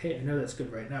I'm like, hey, I know that's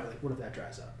good right now, but like, what if that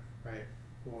dries up, right?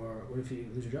 Or what if you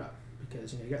lose your job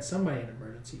because, you know, you got some money in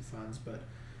emergency funds, but,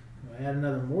 you know, I had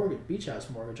another beach house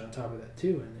mortgage on top of that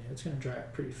too, and, you know, it's going to dry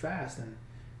up pretty fast, and,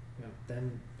 you know,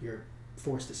 then you're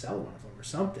forced to sell one of them or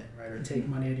something, right? Or take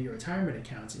money out of your retirement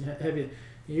accounts. And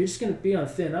you're just going to be on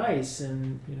thin ice,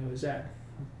 and, you know, is that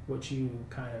what you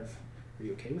kind of, are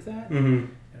you okay with that? And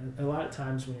a lot of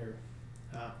times when you're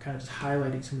kind of just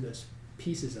highlighting some of those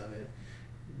pieces of it,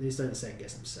 they start to second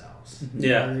guess themselves.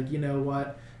 Yeah. Like, you know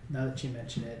what? Now that you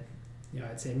mention it, you know,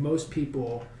 I'd say most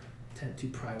people tend to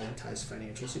prioritize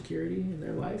financial security in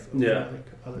their life over like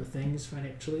other things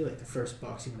financially. Like the first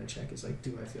box you want to check is like,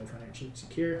 do I feel financially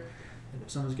secure? And if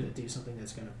someone's going to do something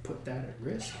that's going to put that at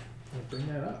risk, bring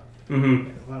that up.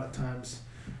 And a lot of times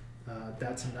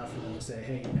that's enough for them to say,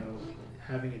 hey, you know,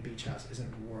 having a beach house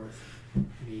isn't worth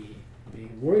me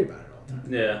being worried about it all the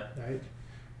time. Yeah. Right?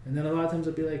 And then a lot of times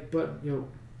I'll be like, but, you know,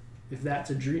 if that's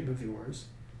a dream of yours,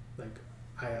 like,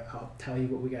 I'll tell you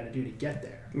what we got to do to get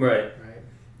there. Right. Right?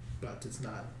 But it's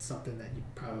not something that you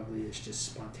probably is just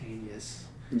spontaneous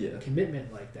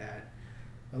commitment like that.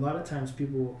 A lot of times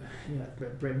people, you know,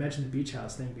 Brett mentioned the beach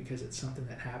house thing because it's something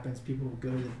that happens. People will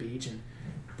go to the beach and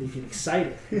they get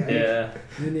excited, right? Yeah.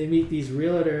 And then they meet these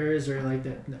realtors or like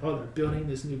that. Oh, they're building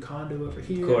this new condo over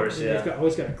here. Of course, and they've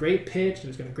always got a great pitch. And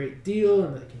it's got a great deal,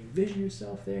 and like, can you envision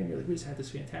yourself there? And you're like, we just had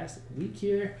this fantastic week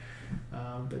here.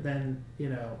 But then, you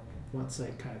know, once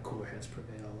like kind of cooler heads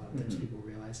prevail, a lot of times people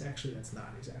realize actually that's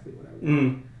not exactly what I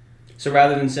want. So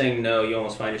rather than saying no, you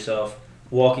almost find yourself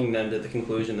walking them to the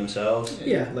conclusion themselves.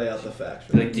 Lay out the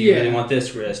facts. Right? Like, do you really want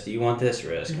this risk? Do you want this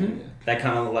risk? That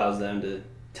kind of allows them to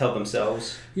tell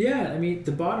themselves. Yeah, I mean,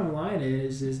 the bottom line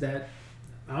is that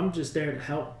I'm just there to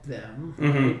help them,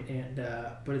 right? And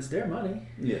but it's their money,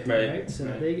 right? So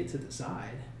they get to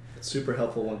decide. It's super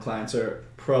helpful when clients are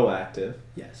proactive.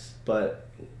 Yes. But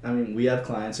I mean, we have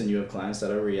clients and you have clients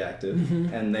that are reactive,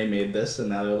 and they made this, and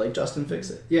now they're like, Justin, fix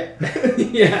it. Yeah.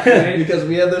 Yeah. Right? Because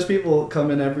we have those people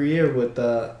come in every year with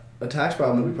a tax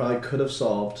problem that we probably could have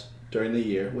solved during the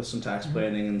year with some tax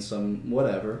planning and some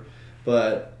whatever,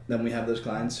 but then we have those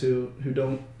clients who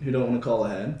don't want to call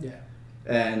ahead. Yeah.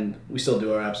 And we still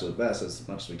do our absolute best as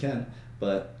much as we can,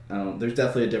 but there's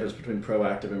definitely a difference between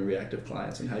proactive and reactive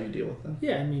clients and how you deal with them.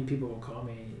 Yeah, I mean, people will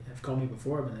have called me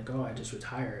before, but like, oh, I just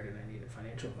retired and I need a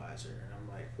financial advisor, and I'm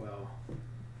like, well,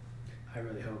 I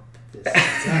really hope this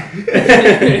works out.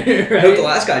 Right? I hope the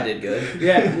last guy did good.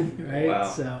 Yeah, right. Wow.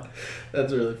 So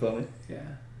that's really funny. Yeah.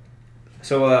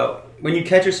 So when you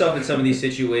catch yourself in some of these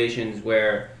situations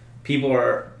where people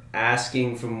are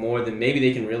asking for more than maybe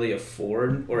they can really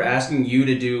afford, or asking you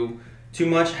to do too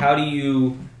much, how do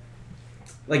you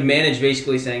like manage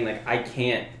basically saying like, I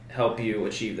can't help you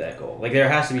achieve that goal? Like there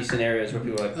has to be scenarios where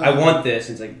people are like, I want this.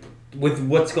 It's like with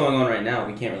what's going on right now,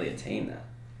 we can't really attain that.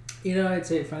 I'd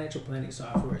say financial planning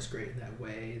software is great in that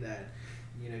way that,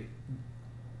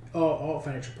 all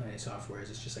financial planning software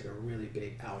is just like a really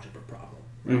big algebra problem.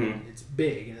 Right? Mm-hmm. It's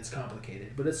big and it's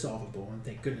complicated, but it's solvable, and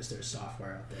thank goodness there's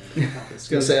software out there that can help us. I was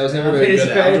going to say, I was never very good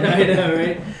at algebra. I know,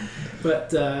 right?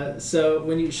 But so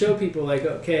when you show people like,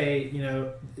 okay,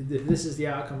 this is the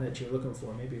outcome that you're looking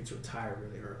for. Maybe it's retire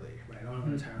really early, right? Oh, I'm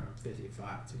going to retire when I'm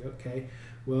 55. It's like, okay,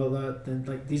 well, then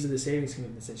like these are the savings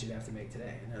commitments that you'd have to make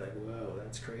today. And they're like, whoa,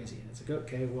 that's crazy. And it's like,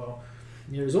 okay, well,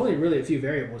 there's only really a few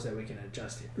variables that we can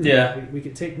adjust here. Yeah. We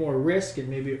could take more risk and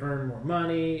maybe earn more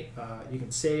money. You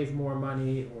can save more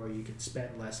money, or you can spend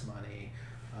less money,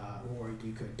 or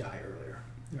you could die earlier.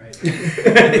 Right.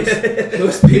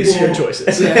 Most people, these are your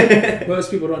choices. Yeah,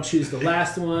 most people don't choose the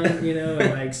last one. In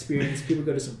my experience, people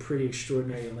go to some pretty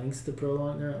extraordinary lengths to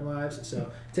prolong their lives. So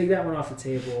take that one off the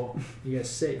table. You guys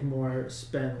save more,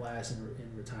 spend less in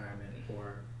retirement,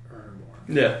 or earn more.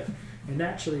 Yeah. And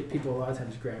naturally, people a lot of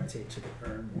times gravitate to the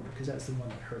earn more because that's the one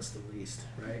that hurts the least,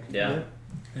 right? Yeah.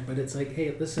 But it's like,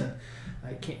 hey, listen,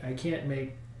 I can't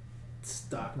make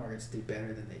stock markets do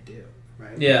better than they do,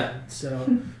 right? Yeah.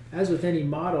 So, as with any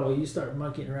model, you start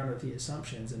monkeying around with the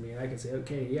assumptions. I mean, I can say,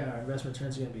 okay, yeah, our investment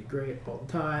returns are going to be great all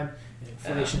the time, and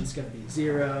inflation's going to be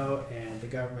zero, and the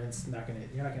government's you're not going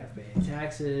to have to pay any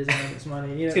taxes on this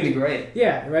money. It's going to be great.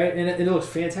 Yeah, right. And it looks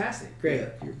fantastic, great. Yeah.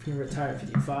 You're going to retire at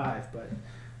 55, but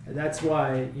that's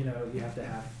why you have to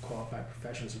have qualified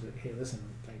professionals who be like, hey, listen,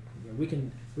 like we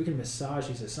can massage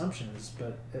these assumptions,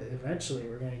 but eventually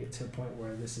we're going to get to a point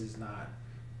where this is not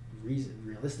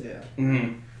realistic. Yeah.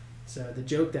 Mm-hmm. So the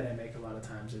joke that I make a lot of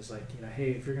times is like,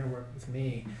 hey, if you're going to work with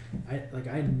me,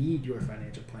 I need your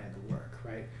financial plan to work,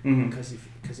 right? Mm-hmm.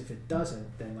 Because if it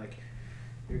doesn't, then like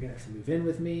you're going to have to move in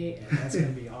with me, and that's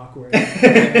going to be awkward.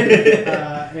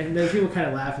 And then people kind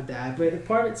of laugh at that, but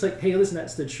part of it's like, hey, listen,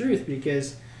 that's the truth,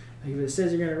 because like, if it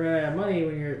says you're going to run out of money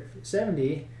when you're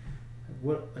 70,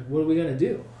 what are we going to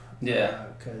do? Yeah.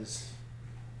 Because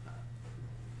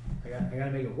I got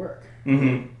to make it work.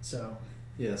 Mm-hmm. So.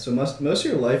 Yeah. So most of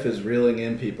your life is reeling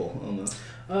in people almost.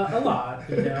 A lot,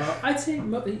 I'd say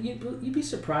you'd be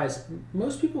surprised.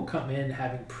 Most people come in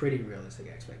having pretty realistic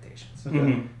expectations,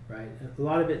 mm-hmm. right? A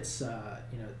lot of it's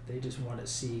they just want to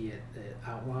see it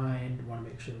outlined, want to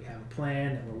make sure we have a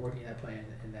plan and we're working that plan,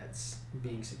 and that's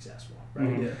being successful, right?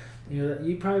 Mm-hmm. Yeah.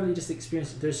 You probably just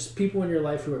experience. There's people in your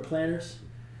life who are planners,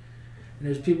 and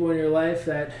there's people in your life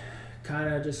that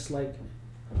kind of just like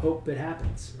hope it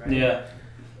happens, right? Yeah.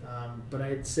 But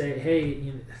I'd say,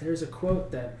 hey, there's a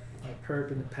quote that I've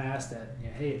heard in the past that,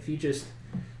 hey, if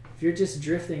you're just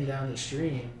drifting down the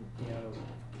stream,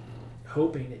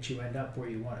 hoping that you end up where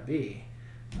you want to be,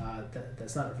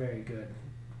 that's not very good.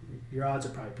 Your odds are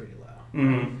probably pretty low.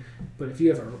 Mm-hmm. But if you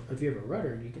have a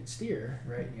rudder and you can steer,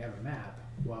 right, and you have a map,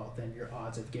 well, then your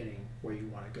odds of getting where you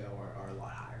want to go are a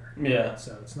lot higher. Yeah.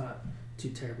 So it's not too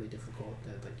terribly difficult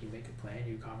that like you make a plan,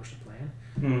 you accomplish a plan.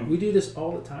 Mm-hmm. We do this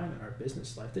all the time in our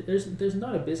business life. There's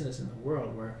not a business in the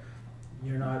world where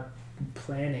you're not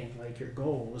planning like your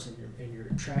goals and you're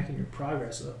tracking your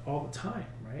progress all the time,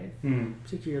 right? Mm-hmm.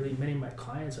 Particularly, many of my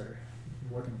clients are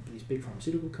working with these big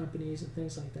pharmaceutical companies and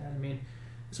things like that. I mean,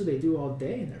 that's what they do all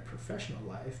day in their professional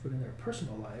life, but in their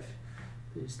personal life,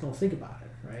 they just don't think about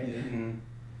it, right? Mm-hmm.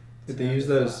 But they use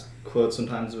those quotes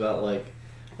sometimes about like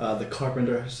the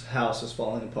carpenter's house is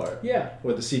falling apart. Yeah.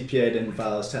 Or the CPA didn't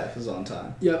file his taxes on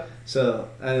time. Yep. So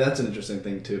that's an interesting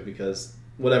thing too, because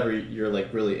whatever you're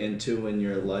like really into in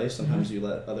your life, sometimes you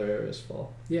let other areas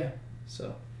fall. Yeah.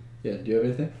 So, yeah. Do you have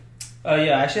anything?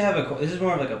 Yeah, I actually have this is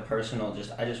more of like a personal,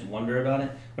 I just wonder about it.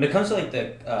 When it comes to like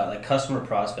the like customer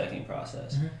prospecting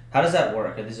process, how does that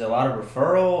work? Is it a lot of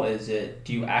referral?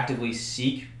 Do you actively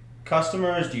seek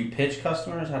customers? Do you pitch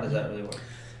customers? How does that really work?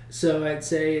 So I'd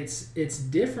say it's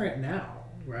different now,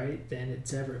 right, than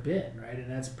it's ever been, right? And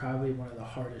that's probably one of the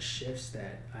hardest shifts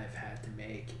that I've had to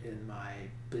make in my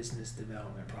business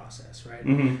development process,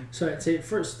 right? So I'd say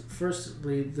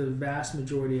firstly, the vast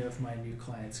majority of my new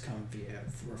clients come via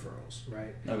referrals,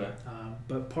 right? Okay.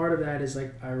 But part of that is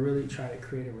like I really try to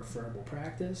create a referable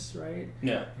practice, right?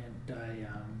 Yeah. And I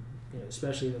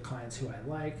especially the clients who I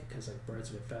like, because like birds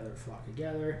of a feather flock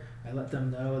together. I let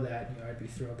them know that I'd be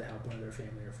thrilled to help one of their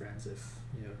family or friends if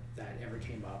that ever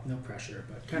came up. No pressure,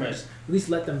 but kind of just at least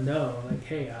let them know like,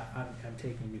 hey, I'm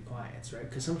taking new clients, right?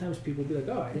 Because sometimes people be like,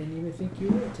 oh, I didn't even think you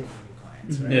were taking new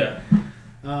clients, right?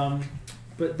 Yeah.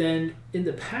 But then in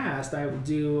the past, I would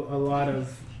do a lot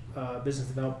of business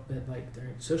development like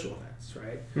during social events,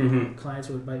 right? Clients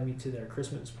would invite me to their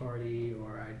Christmas party,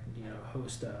 or I'd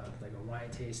host like a wine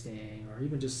tasting, or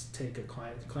even just take a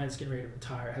client's getting ready to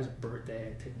retire, has a birthday,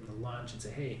 I'd take them to lunch and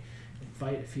say, hey,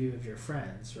 invite a few of your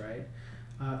friends, right?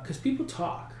 Because people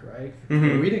talk, right?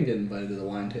 We didn't get invited to the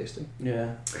wine tasting.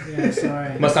 Yeah,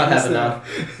 sorry. Must not have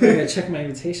enough. I gotta check my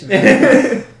invitation.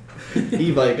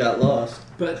 Evite got lost.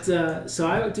 But so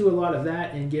I would do a lot of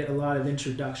that and get a lot of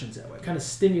introductions that way, kind of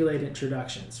stimulate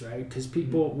introductions, right? Because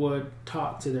people would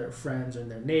talk to their friends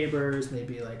and their neighbors, and they'd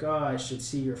be like, oh, I should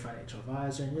see your financial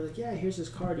advisor. And you're like, yeah, here's this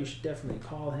card, you should definitely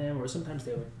call him. Or sometimes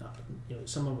they would,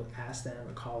 someone would ask them,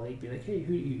 a colleague, be like, hey,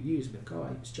 who do you use? Be like, oh,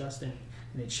 I use Justin.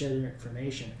 And they'd share their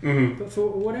information. But for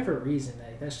whatever reason,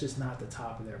 that's just not the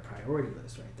top of their priority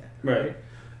list right then. Right?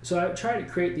 So I try to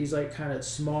create these like kind of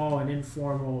small and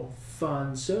informal,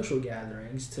 fun social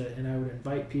gatherings and I would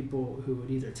invite people who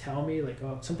would either tell me like,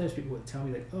 oh, sometimes people would tell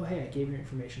me like, oh, hey, I gave your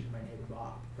information to my neighbor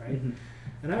Bob, right?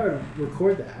 And I would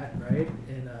record that, right,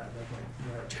 and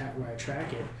where I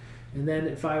track it. And then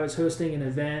if I was hosting an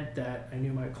event that I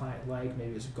knew my client liked,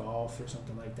 maybe it was golf or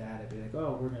something like that, I'd be like,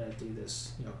 oh, we're gonna do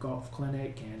this, golf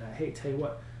clinic, and hey, tell you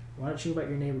what, why don't you invite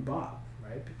your neighbor Bob,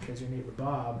 right? Because your neighbor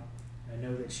Bob, I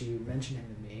know that you mentioned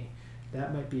him to me.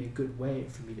 That might be a good way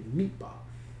for me to meet Bob,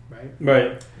 right?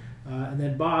 Right. And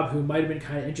then Bob, who might have been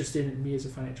kind of interested in me as a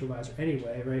financial advisor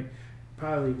anyway, right?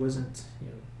 Probably wasn't,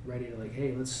 ready to like,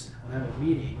 hey, let's have a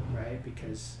meeting, right?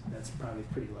 Because that's probably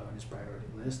pretty low on his priority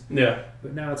list. Yeah.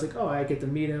 But now it's like, oh, I get to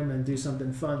meet him and do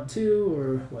something fun too,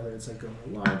 or whether it's like going to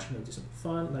lunch, do something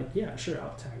fun. Like, yeah, sure,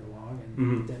 I'll tag along,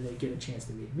 and then they get a chance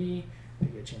to meet me. I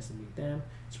get a chance to meet them.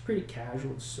 It's pretty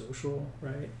casual, social,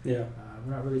 right? Yeah.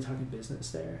 We're not really talking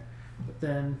business there. But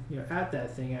then, at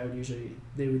that thing,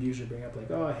 they would usually bring up like,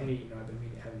 oh, hey, I've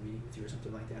been having a meeting with you or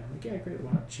something like that. I'm like, yeah, great.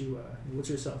 Why don't you? What's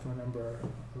your cell phone number?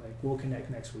 Like, we'll connect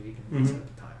next week and set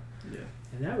up the time. Yeah.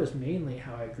 And that was mainly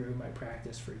how I grew my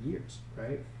practice for years,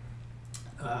 right?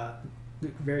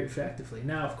 Very effectively.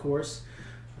 Now, of course,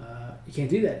 you can't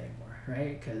do that anymore,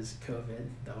 right? Because COVID,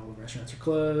 all the restaurants are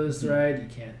closed, right? You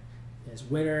can't. It's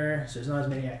winter, so there's not as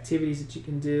many activities that you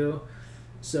can do.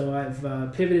 So I've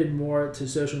pivoted more to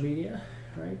social media,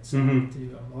 right? So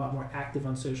I'm a lot more active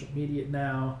on social media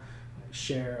now. I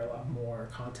share a lot more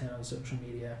content on social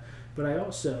media, but I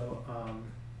also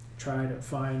try to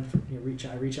find,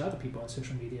 I reach out to people on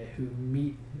social media who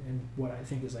meet and what I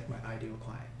think is like my ideal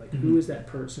client. Like, who is that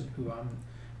person who I'm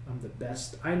the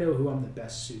best? I know who I'm the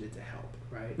best suited to help,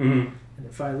 right? And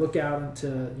if I look out into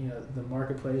the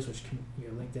marketplace, which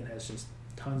LinkedIn has just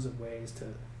tons of ways to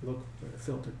look or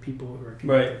filter people who are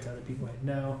connected to other people I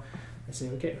know. I say,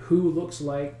 okay, who looks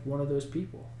like one of those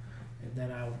people? And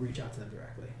then I'll reach out to them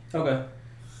directly. Okay.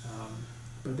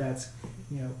 But that's,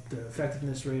 the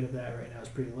effectiveness rate of that right now is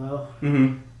pretty low.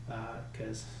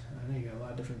 Because I think you got a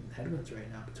lot of different headwinds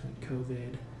right now between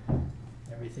COVID,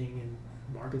 everything in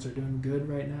markets are doing good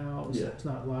right now. So there's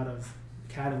not a lot of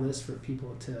catalysts for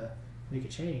people to make a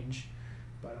change.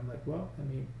 But I'm like, well,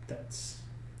 that's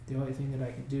the only thing that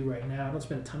I can do right now. I don't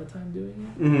spend a ton of time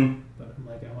doing it, but I'm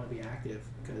like, I want to be active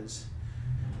because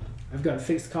I've got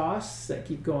fixed costs that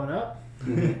keep going up.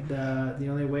 And the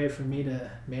only way for me to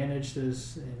manage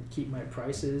those and keep my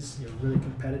prices really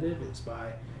competitive is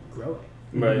by growing.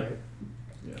 Right.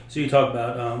 Yeah. So you talk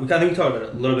about, I think we talked about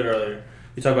it a little bit earlier.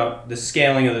 You talk about the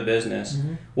scaling of the business.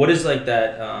 What is like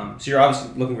that, so you're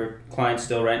obviously looking for clients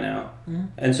still right now.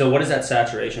 And so what does that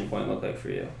saturation point look like for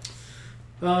you?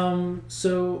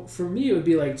 So for me, it would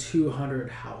be like 200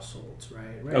 households,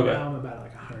 right? Right now I'm about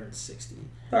like 160.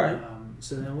 All right.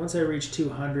 So then once I reach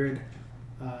 200,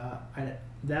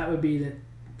 that would be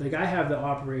I have the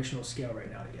operational scale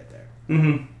right now to get there.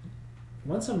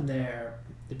 Once I'm there,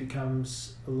 it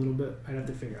becomes a little bit, I'd have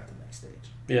to figure out the next stage.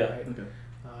 Yeah. Right? Okay.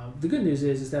 The good news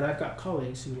is that I've got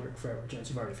colleagues who work for Evergents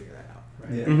who've already figured that out.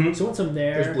 Right? Yeah. So once I'm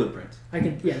there, there's blueprints.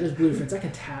 There's blueprints. I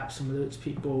can tap some of those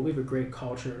people. We have a great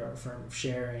culture at our firm of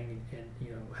sharing and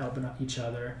helping out each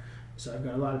other. So I've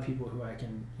got a lot of people who I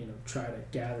can, try to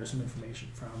gather some information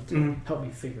from to help me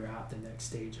figure out the next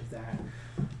stage of that.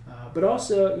 But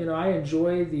also, I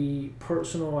enjoy the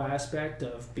personal aspect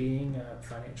of being a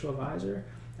financial advisor.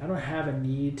 I don't have a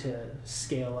need to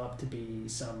scale up to be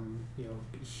some,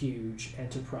 huge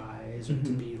enterprise or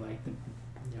to be like the,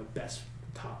 best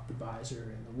top advisor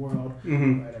in the world.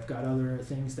 Right? I've got other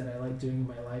things that I like doing in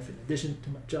my life in addition to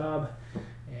my job,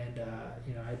 and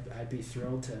I'd be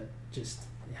thrilled to just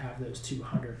have those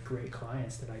 200 great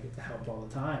clients that I get to help all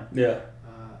the time. Yeah.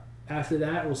 After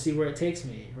that, we'll see where it takes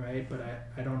me, right? But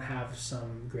I don't have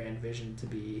some grand vision to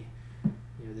be,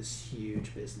 this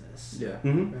huge business. Yeah.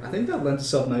 Right? I think that lends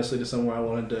itself nicely to somewhere I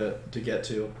wanted to get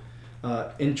to.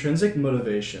 Intrinsic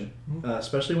motivation,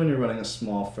 especially when you're running a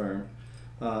small firm.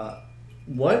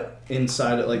 What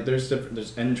inside it, like there's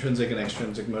intrinsic and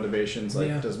extrinsic motivations.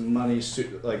 Like, does money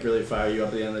really fire you up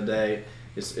at the end of the day?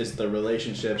 Is the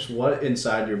relationships? What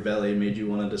inside your belly made you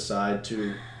want to decide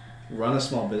to run a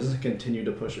small business and continue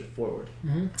to push it forward?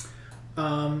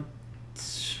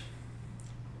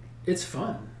 It's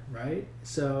fun, right?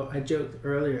 So I joked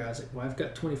earlier, I was like, well, I've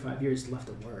got 25 years left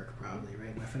of work, probably,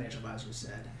 right? My financial advisor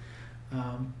said.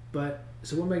 But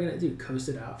so what am I going to do? Coast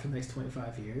it out for the next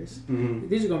 25 years?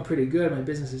 These are going pretty good. My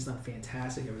business has done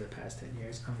fantastic over the past 10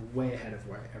 years. I'm way ahead of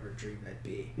where I ever dreamed I'd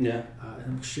be. Yeah. And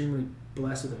I'm extremely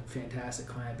blessed with a fantastic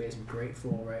client base. I'm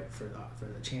grateful, right, for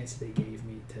the chance that they gave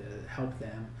me to help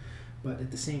them. But at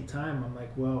the same time, I'm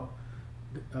like, well,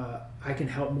 I can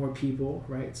help more people,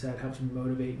 right? So that helps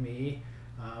motivate me.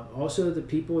 Also, the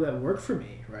people that work for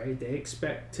me, right? They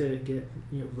expect to get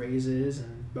raises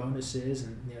and bonuses,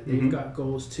 and they've got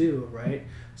goals too, right?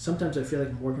 Sometimes I feel like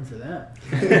I'm working for them,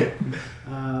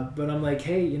 but I'm like,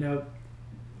 hey,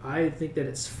 I think that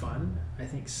it's fun. I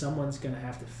think someone's gonna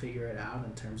have to figure it out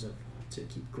in terms of to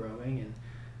keep growing, and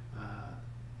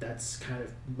that's kind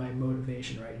of my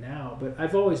motivation right now. But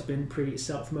I've always been pretty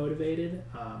self-motivated.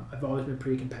 I've always been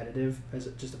pretty competitive as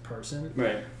just a person.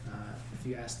 Right. If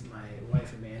you asked my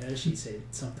wife Amanda, she'd say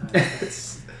sometimes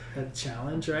it's a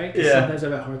challenge, right? Yeah. Sometimes I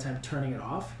have a hard time turning it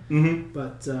off.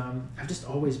 But I've just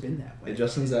always been that way. Hey,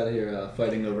 Justin's out here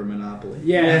fighting over Monopoly.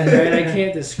 Yeah, right. I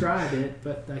can't describe it,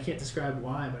 but I can't describe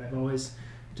why. But I've always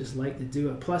just liked to do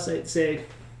it. Plus, I'd say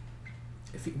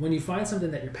when you find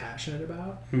something that you're passionate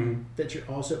about, that you're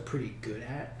also pretty good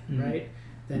at, right?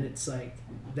 Then it's like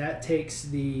that takes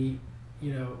the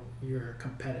your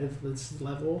competitiveness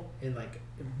level and like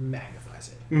magnifies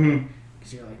it.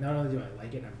 Because you're like, not only do I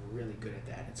like it, I'm really good at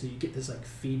that. And so you get this like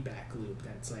feedback loop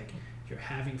that's like you're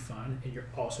having fun and you're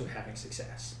also having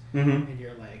success. And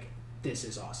you're like, this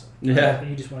is awesome. Yeah. And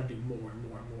you just want to do more and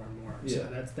more and more and more. Yeah.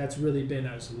 So that's really been,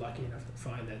 I was lucky enough to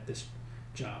find that this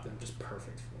job I'm just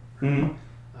perfect for. And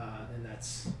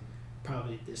that's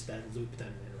probably just that loop that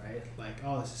I'm in, right? Like,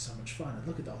 oh, this is so much fun. And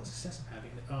look at all the success I'm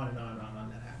having. On and on and on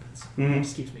that happens. It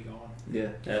just keeps me going. Yeah,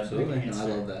 absolutely. No, I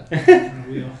love that.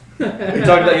 We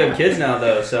talked about you have kids now,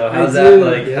 though. So how's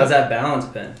that balance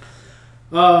been?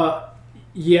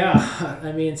 Yeah,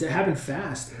 I mean, it happened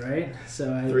fast, right?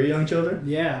 So 3 young children?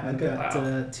 Yeah, I've Okay.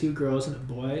 got 2 girls and a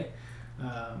boy.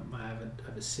 I have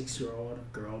a 6-year-old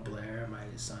girl, Blair. My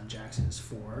son Jackson is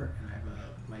 4, and I have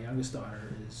my youngest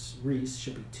daughter is Reese.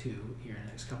 She'll be 2 here in the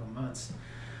next couple of months.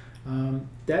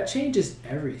 That changes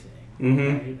everything.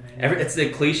 Right? It's the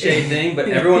cliche thing, but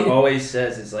everyone always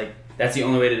says it's like that's the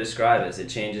only way to describe it. Is it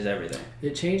changes everything.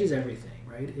 It changes everything,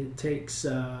 right? It takes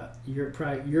your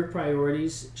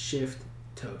priorities shift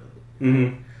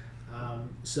totally.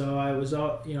 So I was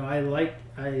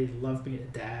I love being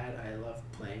a dad. I love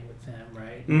playing with them,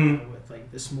 right? With like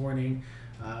this morning,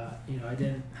 I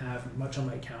didn't have much on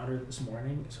my calendar this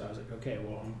morning, so I was like, okay,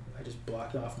 well, I just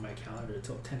blocked off my calendar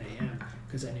until 10 a.m.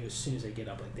 because I knew as soon as they get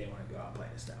up, like they want to go out and play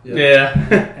this stuff. Yeah.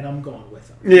 And I'm going with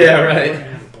them. Yeah, right. We're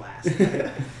gonna have a blast.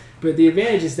 Right? But the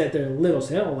advantage is that they're little,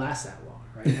 so they don't last that long,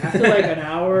 right? After like an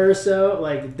hour or so,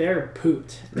 like they're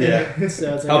pooped. Right? Yeah.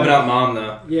 So it's like, helping out mom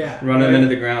though. Yeah. Run them into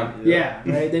the ground. Yeah,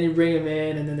 right. Then you bring them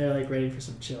in, and then they're like ready for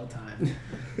some chill time.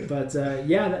 But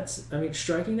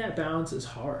striking that balance is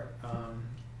hard.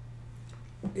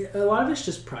 A lot of it's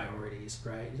just priorities,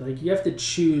 right? Like you have to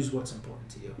choose what's important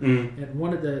to you. And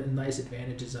one of the nice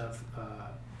advantages of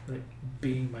like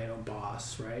being my own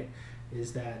boss, right,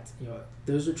 is that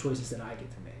those are choices that I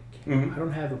get to make. I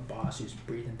don't have a boss who's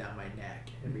breathing down my neck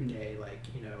every day, like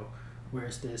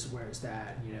where's this, where's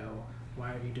that, why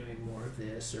aren't you doing more of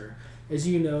this? Or as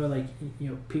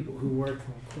people who work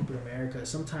from corporate America,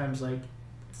 sometimes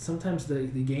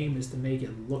the game is to make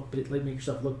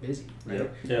yourself look busy, right?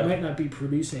 Yeah. You might not be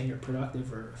producing or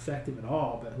productive or effective at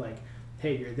all, but like,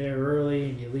 hey, you're there early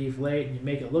and you leave late and you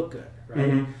make it look good,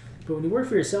 right? But when you work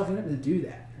for yourself, you don't have to do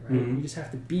that, right? Mm-hmm. You just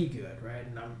have to be good, right?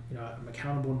 And I'm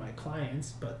accountable to my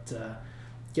clients, but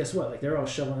guess what? Like they're all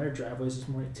shoveling their driveways this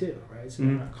morning too, right? So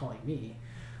they're not calling me.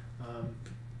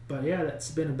 But yeah,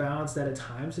 that's been a balance that at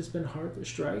times it's been hard to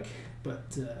strike, but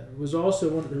it was also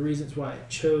one of the reasons why I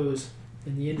chose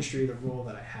in the industry the role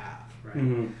that I have, right?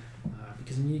 Mm-hmm.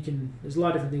 Because there's a lot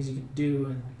of different things you can do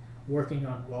in working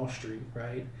on Wall Street,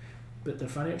 right? But the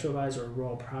financial advisor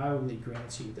role probably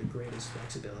grants you the greatest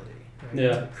flexibility, right?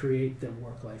 Yeah. To create the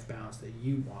work-life balance that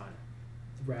you want,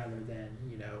 rather than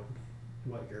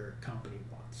what your company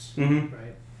wants, Mm-hmm.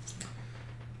 right?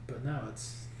 But no,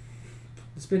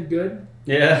 it's been good.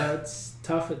 Yeah. It's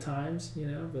tough at times,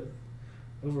 but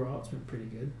overall it's been pretty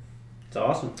good. It's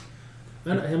awesome.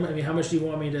 I mean, how much do you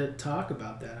want me to talk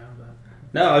about that?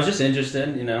 No, I was just interested,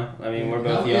 I mean, we're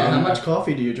both young. Yeah, how much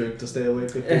coffee do you drink to stay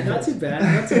awake? Not too bad,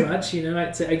 not too much.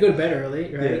 I'd say I go to bed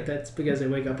early, right? Yeah. That's because I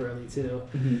wake up early too.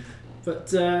 Mm-hmm.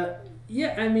 But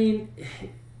yeah, I mean,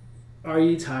 are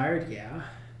you tired? Yeah,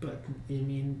 but I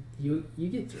mean, you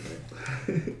get through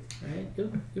it, right?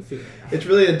 You'll figure it out. It's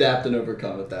really adapt and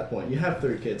overcome at that point. You have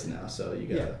 3 kids now, so you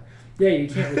gotta. Yeah, you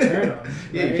can't return them.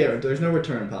 Yeah, right? you can't. There's no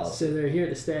return policy. So they're here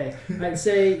to stay. I'd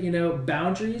say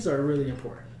boundaries are really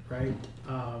important, right?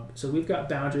 So we've got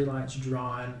boundary lines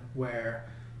drawn where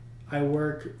I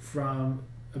work from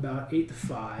about 8 to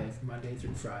 5 Monday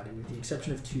through Friday, with the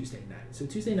exception of Tuesday night. So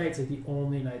Tuesday night's like the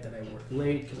only night that I work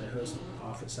late because I host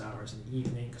office hours in the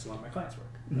evening because a lot of my clients work.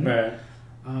 Mm-hmm.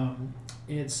 Right.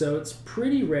 And so it's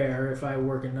pretty rare if I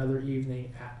work another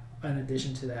evening in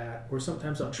addition to that, or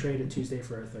sometimes I'll trade a Tuesday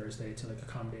for a Thursday to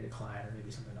accommodate a client or maybe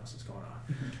something else is going on.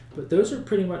 Mm-hmm. But those are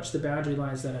pretty much the boundary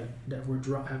lines that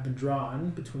have been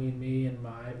drawn between me and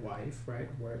my wife, right?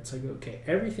 Where it's like, okay,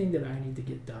 everything that I need to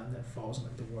get done that falls in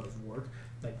the world of work,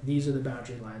 these are the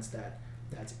boundary lines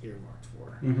that's earmarked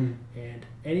for. Mm-hmm. And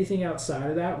anything outside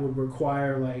of that would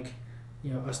require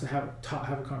us to have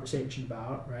a conversation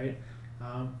about, right?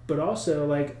 But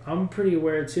also, I'm pretty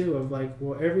aware too of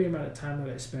every amount of time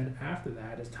that I spend after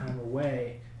that is time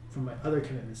away from my other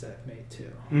commitments that I've made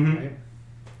too, Mm-hmm. right?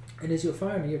 And as you'll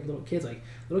find when you have little kids,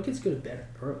 little kids go to bed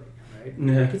early, right? Yeah.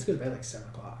 Little kids go to bed 7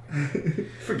 o'clock.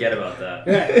 Forget about that.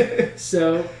 Right.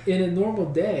 So in a normal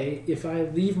day, if I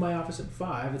leave my office at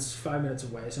 5, it's 5 minutes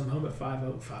away, so I'm home at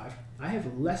 5:05. I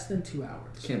have less than 2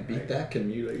 hours. Can't beat right? that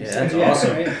commute. Yeah, that's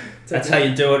awesome. Right? That's how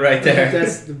you do it right there.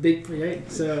 That's the big, right?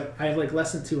 So I have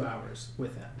less than 2 hours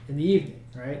with them in the evening,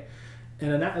 right?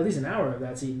 And at least an hour of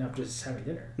that's eaten up just having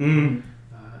dinner. Mm-hmm.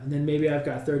 And then maybe I've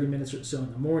got 30 minutes or so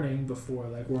in the morning before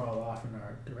we're all off in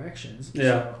our directions.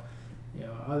 Yeah.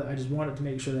 So, I just wanted to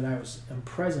make sure that I'm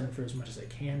present for as much as I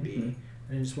can be. Mm-hmm.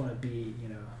 And I just want to be,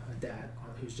 a dad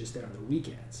who's just there on the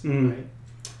weekends, Mm-hmm. right?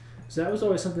 So that was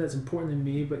always something that's important to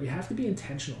me, but you have to be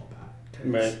intentional about it.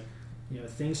 'Cause, Right.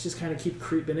 things just kind of keep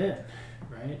creeping in,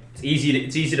 right? It's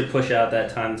easy to push out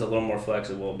that time. It's a little more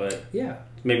flexible, but Yeah.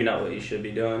 maybe not what you should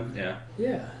be doing. Yeah.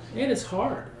 Yeah, and it's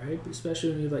hard, right? Especially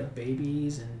when you have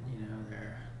babies and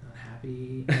they're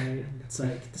unhappy, right? It's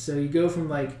so you go from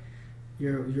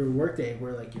your work day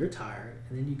where you're tired,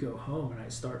 and then you go home, and I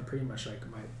start pretty much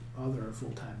my other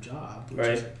full-time job, which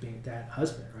Right. is being a dad and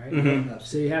husband, right? Mm-hmm.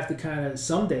 So you have to kind of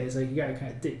some days you got to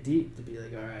kind of dig deep to be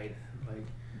all right,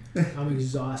 I'm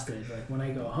exhausted. When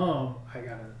I go home, I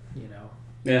gotta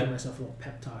Yeah. give myself a little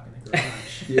pep talk in the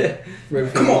garage. Yeah.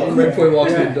 Come on. Right before he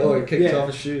walks Yeah. through the door, he kicks Yeah. off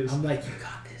his shoes. I'm you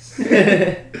got this.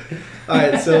 All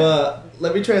right, so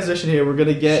let me transition here. We're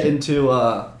gonna get into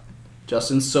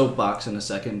Justin's soapbox in a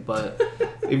second, but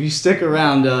if you stick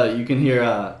around, you can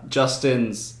hear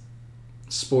Justin's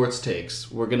sports takes.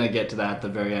 We're gonna get to that at the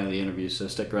very end of the interview, so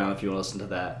stick around if you want to listen to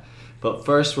that. But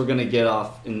first, we're gonna get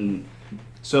off in.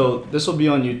 So this will be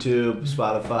on YouTube,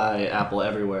 Spotify, Apple,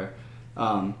 everywhere,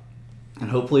 and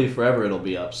hopefully forever it'll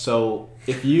be up. So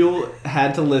if you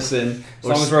had to listen, As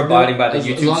long as we're abiding by the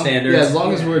YouTube standards. yeah, as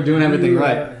long as we're doing everything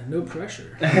right. No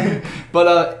pressure.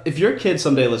 But if your kids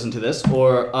someday listen to this,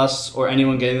 or us, or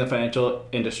anyone getting in the financial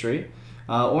industry,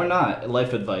 or not,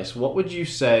 life advice, what would you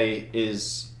say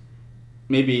is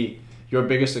maybe your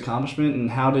biggest accomplishment, and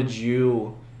how did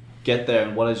you get there,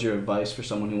 and what is your advice for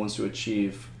someone who wants to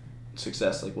achieve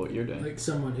success like what you're doing?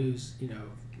 Someone who's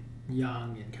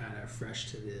young and kind of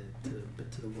fresh to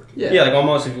the working. Yeah,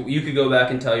 almost if you could go back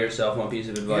and tell yourself one piece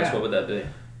of advice, Yeah. what would that be?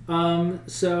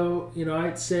 So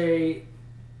I'd say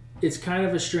it's kind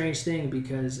of a strange thing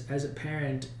because as a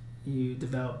parent you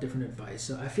develop different advice.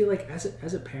 So I feel like as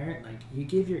a parent, you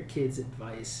give your kids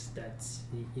advice that's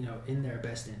in their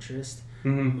best interest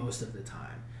Mm-hmm. most of the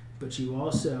time, but you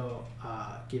also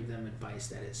give them advice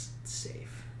that is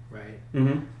safe, right?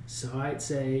 Mm-hmm. So I'd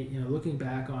say looking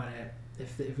back on it,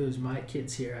 if it was my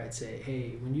kids here, I'd say,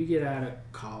 hey, when you get out of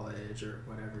college or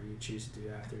whatever you choose to do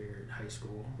after your high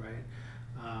school, right?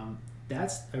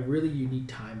 That's a really unique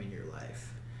time in your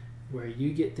life where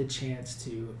you get the chance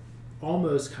to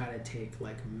almost kind of take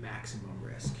like maximum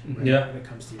risk, right? When it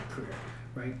comes to your career,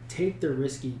 right? Take the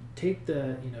risky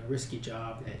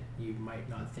job that you might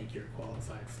not think you're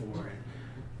qualified for,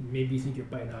 and maybe you think you're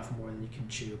biting off more than you can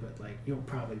chew, but like you'll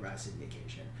probably rise to the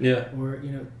occasion. Yeah. Or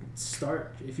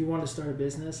if you want to start a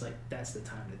business, like that's the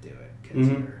time to do it because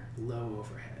you're low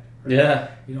overhead. Right? Yeah.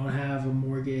 You don't have a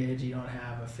mortgage, you don't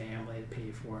have a family to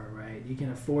pay for, right? You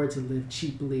can afford to live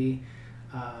cheaply.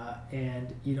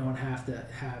 And you don't have to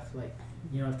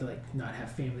not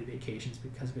have family vacations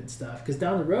because of it and stuff. Because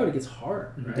down the road it gets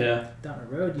hard, right? Yeah. Down the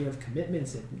road you have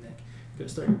commitments and like go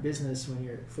start your business when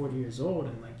you're 40 years old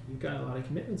and like you've got a lot of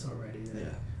commitments already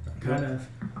that are kind of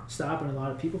stopping a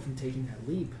lot of people from taking that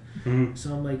leap.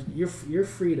 So I'm like, you're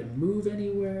free to move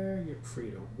anywhere, you're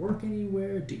free to work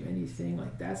anywhere, do anything.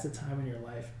 Like that's the time in your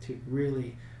life to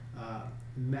really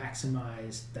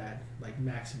maximize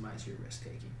your risk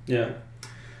taking. Yeah.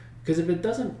 Because if it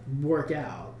doesn't work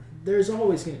out, there's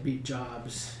always going to be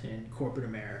jobs in corporate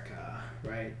America,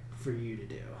 right, for you to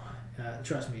do.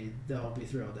 Trust me, they'll be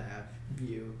thrilled to have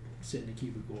you sit in a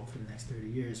cubicle for the next 30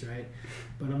 years, right?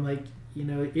 But I'm like, in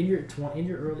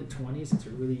your early 20s, it's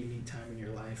a really unique time in your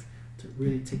life to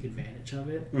really take advantage of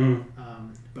it.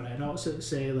 But I'd also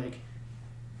say, like,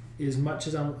 as much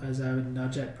as I would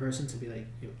nudge that person to be like,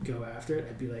 go after it,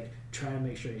 I'd be like, try to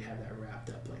make sure you have that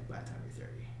wrapped up like by the time you're 30.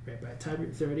 Right, by the time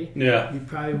you're 30, you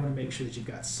probably want to make sure that you've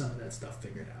got some of that stuff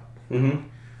figured out.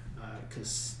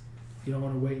 Because you don't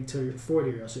want to wait until you're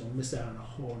 40 or else you'll miss out on a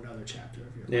whole another chapter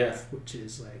of your life, which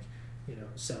is like,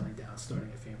 settling down,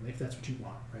 starting a family, if that's what you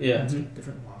want. Right? Yeah. That's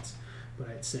different wants. But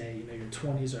I'd say, your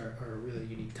 20s are a really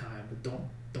unique time, but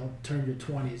don't turn your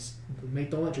 20s,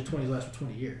 don't let your 20s last for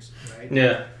 20 years, right?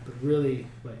 Yeah. But really,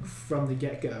 like, from the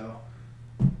get-go,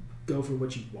 go for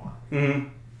what you want. Right?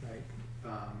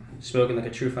 Spoken like a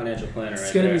true financial planner.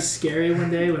 It's going to be scary one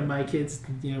day when my kids,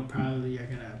 probably are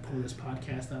going to pull this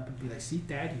podcast up and be like, see,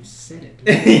 Dad, you said it.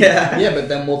 Yeah, but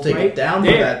then we'll take it down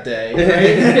for that day.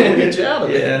 Right? We'll get you out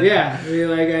of it. Yeah. Be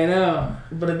like, I know.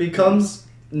 But it becomes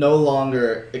no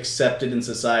longer accepted in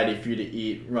society for you to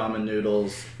eat ramen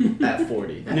noodles at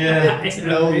 40. It's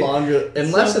no longer,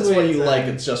 unless it's what you like,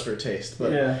 it's just for taste.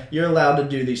 But you're allowed to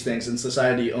do these things, and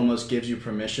society almost gives you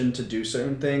permission to do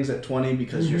certain things at 20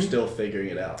 because you're still figuring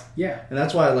it out. Yeah. And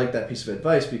that's why I like that piece of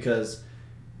advice, because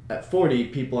at 40,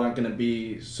 people aren't going to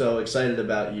be so excited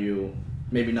about you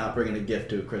maybe not bringing a gift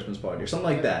to a Christmas party or something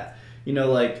like that.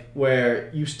 Like where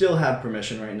you still have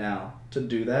permission right now to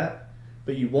do that,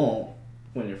 but you won't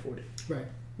when you're 40. Right.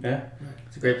 Yeah. Right.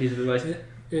 It's a great piece of advice.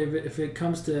 If it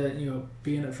comes to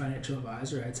being a financial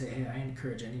advisor, I'd say, hey, I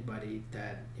encourage anybody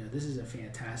that this is a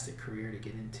fantastic career to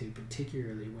get into,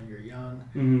 particularly when you're young.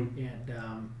 And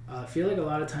I feel like a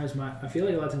lot of times my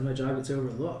job gets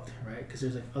overlooked, right? Because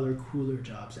there's like other cooler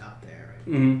jobs out there,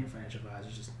 right? Your financial advisor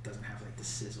just doesn't have like the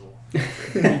sizzle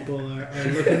people are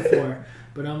looking for.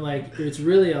 But I'm like, there's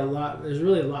really a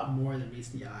lot more than meets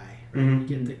the eye. Right? You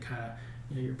get to kind of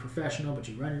you're professional, but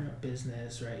you run your own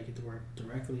business, right? You get to work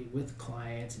directly with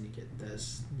clients, and you get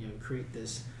this, create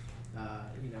this,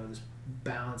 this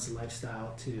balanced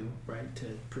lifestyle too, right? To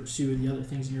pursue the other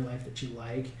things in your life that you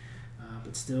like,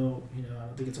 but still, I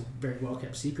don't think it's a very well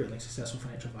kept secret. Like successful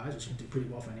financial advisors can do pretty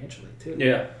well financially too.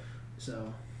 Yeah.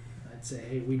 So I'd say,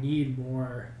 hey, we need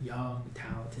more young,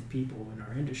 talented people in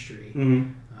our industry.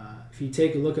 If you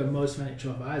take a look at most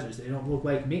financial advisors, they don't look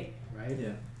like me, right? Yeah.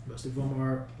 Most of them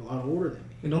are a lot older than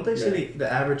me. And don't they say the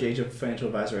average age of a financial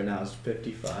advisor right now is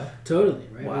 55? Totally,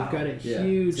 right? Wow. We've got a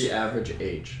huge... It's the average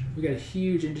age. We've got a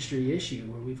huge industry issue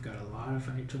where we've got a lot of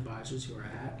financial advisors who are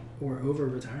at or over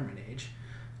retirement age.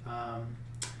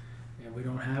 And we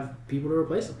don't have people to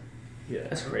replace them. Yeah,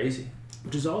 that's crazy.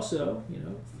 Which is also,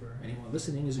 for anyone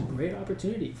listening, is a great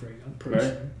opportunity for a young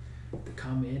person to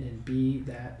come in and be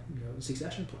that,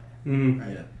 succession plan.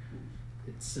 Right? Yeah.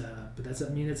 It's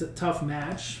it's a tough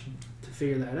match to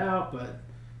figure that out, but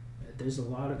there's a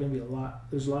lot of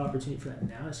opportunity for that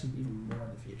now. It's going to be even more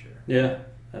in the future. Yeah,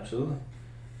 absolutely.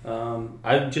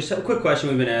 I just have a quick question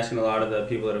we've been asking a lot of the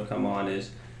people that have come on is,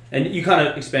 and you kind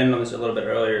of expanded on this a little bit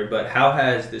earlier, but how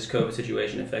has this COVID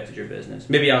situation affected your business?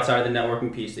 Maybe outside the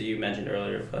networking piece that you mentioned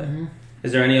earlier, but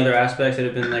is there any other aspects that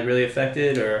have been like really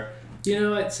affected, or?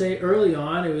 I'd say early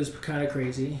on it was kind of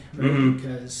crazy, right?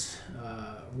 Because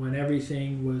when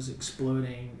everything was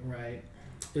exploding, right?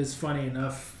 It's funny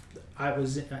enough, I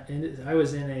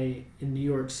was in New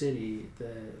York City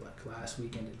last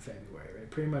weekend in February, right?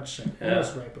 Pretty much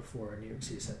almost right before New York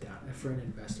City shut down for an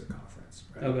investor conference,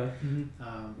 right? Okay.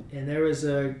 And there was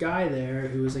a guy there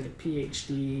who was like a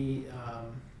PhD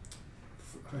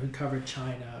who covered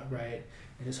China, right?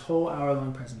 And his whole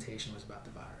hour-long presentation was about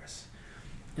the virus.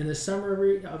 And the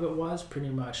summary of it was pretty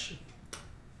much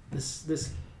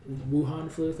this Wuhan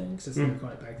flu thing, because they're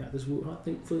calling it back now. This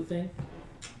Wuhan flu thing,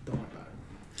 don't worry about it.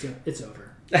 It's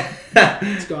over.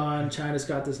 It's gone. China's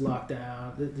got this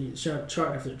lockdown. The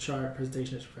chart after chart,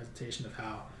 presentation after presentation of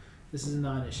how this is a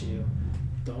non-issue.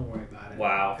 Don't worry about it.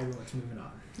 Wow. Everyone's moving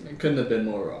on. It couldn't have been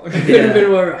more wrong. Couldn't have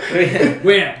been more wrong.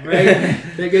 Wham, right?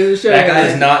 Because that guy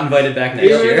is not invited back next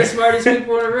even year. the smartest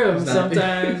people in the room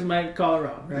sometimes might call it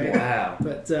wrong, right? Wow.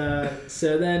 But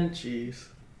so then Jeez.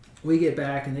 we get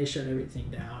back and they shut everything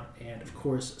down, and of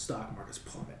course stock markets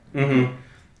plummet. Mm-hmm.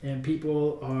 And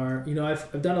people are,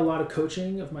 I've done a lot of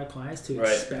coaching of my clients to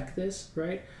expect this,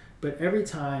 right? But every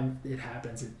time it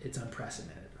happens, it's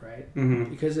unprecedented, right?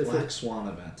 Mm-hmm. Because if Black swan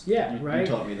events. Yeah, you, right. You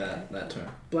taught me that term.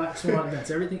 Black swan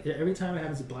events. Every time it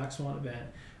happens, a black swan event.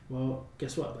 Well,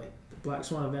 guess what? Like the black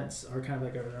swan events are kind of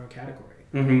like their own category.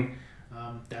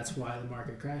 Mm-hmm. That's why the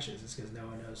market crashes. It's because no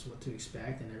one knows what to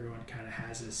expect, and everyone kind of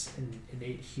has this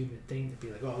innate human thing to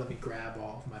be like, "Oh, let me grab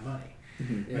all of my money."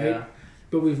 Mm-hmm. Right? Yeah.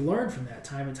 But we've learned from that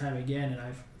time and time again, and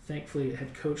I've thankfully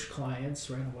had coached clients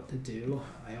right on what to do.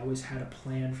 I always had a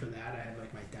plan for that. I had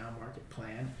like my down market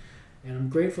plan, and I'm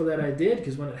grateful that I did,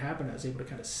 because when it happened, I was able to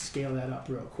kind of scale that up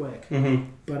real quick. Mm-hmm.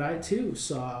 But I too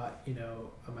saw,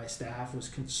 my staff was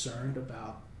concerned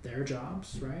about their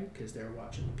jobs, right? Because they're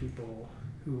watching people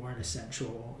who weren't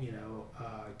essential,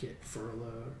 get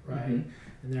furloughed, right? Mm-hmm.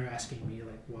 And they're asking me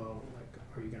like, well, like,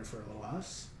 are you going to furlough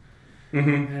us?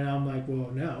 Mm-hmm. And I'm like,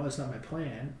 well, no, that's not my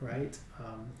plan, right?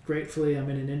 Gratefully, I'm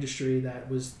in an industry that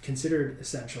was considered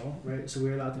essential, right? So we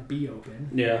were allowed to be open,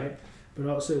 Yeah. right? But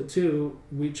also, too,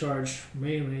 we charge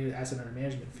mainly asset under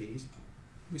management fees.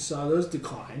 We saw those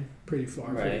decline pretty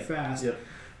far, pretty Right. fast. Yep.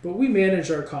 But we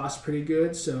manage our costs pretty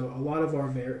good, so a lot of our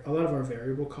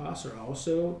variable costs are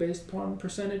also based upon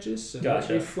percentages, so Gotcha.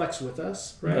 they flex with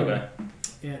us, right? Okay.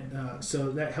 And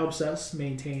so that helps us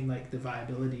maintain like the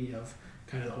viability of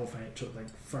kind of the whole financial, like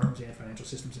firms and financial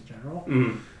systems in general.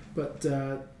 Mm-hmm.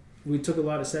 But we took a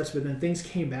lot of steps, but then things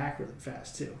came back really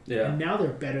fast too. Yeah. And now they're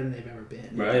better than they've ever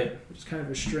been. Right. Which is kind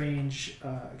of a strange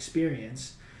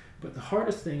experience. But the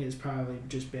hardest thing has probably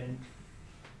just been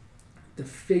the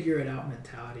figure it out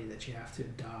mentality that you have to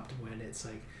adopt when it's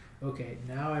like, okay,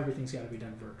 now everything's got to be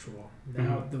done virtual.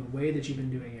 Now the way that you've been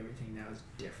doing everything now is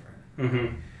different.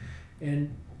 Mm-hmm.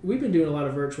 And we've been doing a lot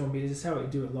of virtual meetings. It's how we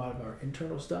do a lot of our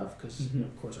internal stuff, because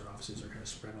of course our offices are kind of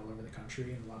spread all over the country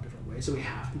in a lot of different ways. So we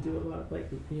have to do a lot of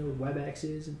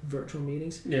WebExes and virtual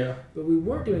meetings. Yeah. But we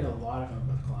weren't doing a lot of them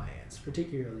with clients,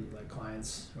 particularly like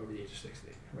clients over the age of 60.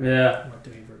 Right? Yeah. Weren't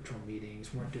doing virtual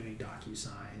meetings, weren't doing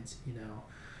DocuSigns,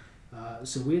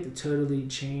 so we had to totally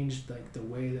change like the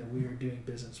way that we were doing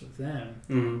business with them.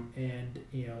 Mm-hmm. And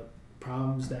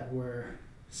problems that were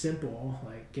simple,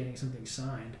 like getting something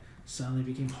signed, suddenly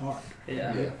became hard.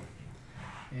 Yeah. Right?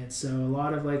 And so a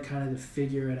lot of like kind of to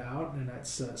figure it out, and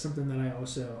that's something that I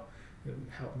also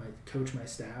help coach my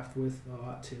staff with a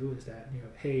lot too, is that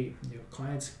hey,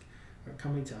 clients are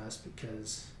coming to us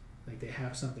because like they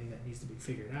have something that needs to be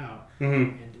figured out.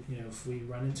 Mm-hmm. And if we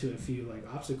run into a few like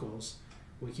obstacles,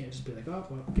 we can't just be like, oh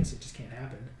well, I guess it just can't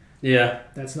happen. Yeah.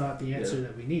 That's not the answer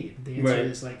that we need. The answer Right.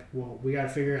 is like, well, we got to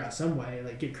figure it out some way,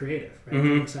 like get creative, right?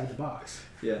 Mm-hmm. Get outside the box.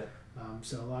 Yeah.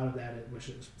 So a lot of that was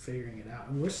just figuring it out,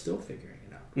 and we're still figuring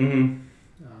it out. Mm-hmm.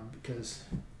 Because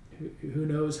who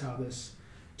knows how this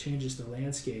changes the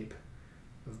landscape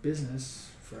of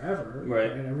business forever.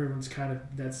 Right. And everyone's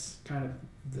that's kind of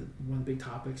one of the big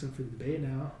topics up for the debate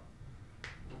now.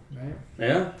 Right.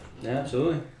 Yeah. Yeah.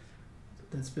 Absolutely.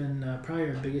 That's been probably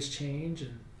our biggest change,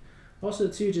 and also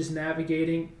too just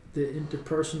navigating the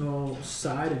interpersonal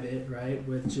side of it, right?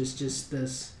 With just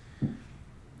this,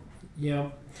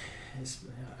 I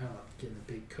don't know, getting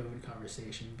a big code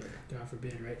conversation, but God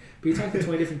forbid, right? But you talk to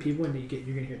 20 different people, and you're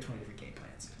gonna hear 20 different game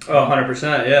plans. Oh,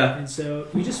 100%. Yeah. And so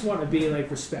you just want to be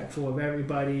like respectful of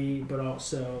everybody, but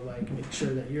also like make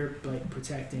sure that you're like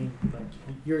protecting like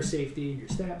your safety, your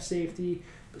staff's safety,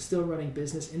 but still running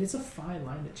business. And it's a fine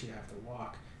line that you have to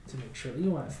walk to make sure that you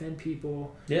don't want to offend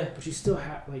people. Yeah. But you still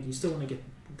have you still want to get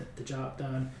the job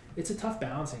done. It's a tough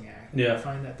balancing act. Yeah. I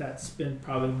find that's been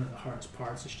probably one of the hardest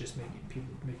parts. Is just making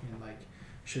like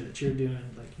sure that you're doing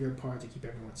like your part to keep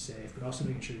everyone safe, but also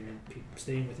making sure you're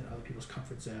staying within other people's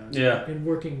comfort zones. Yeah. And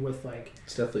working with like.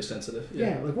 It's definitely sensitive.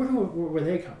 Yeah, like working with where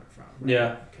they coming from. Right?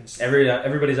 Yeah. Because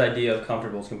everybody's idea of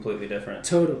comfortable is completely different.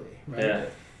 Totally. Right. Yeah.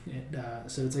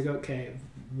 And so it's like, okay,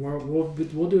 we'll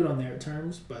do it on their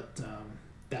terms, but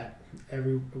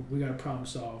we got to problem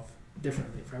solve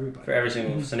differently for everybody. For every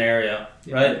single scenario,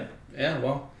 right? Yeah.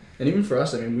 Well. And even for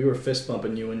us, I mean, we were fist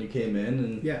bumping you when you came in,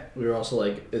 and we were also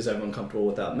like, is everyone comfortable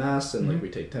without masks? And like, we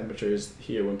take temperatures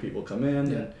here when people come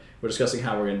in, and we're discussing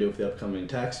how we're going to do it for the upcoming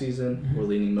tax season. We're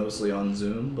leaning mostly on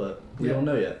Zoom, but we don't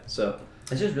know yet. So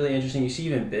it's just really interesting. You see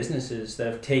even businesses that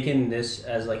have taken this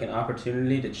as like an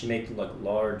opportunity to make like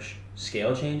large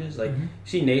scale changes. Like you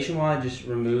see Nationwide just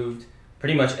removed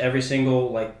pretty much every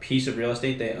single like piece of real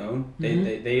estate they own.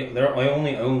 They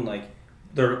only own like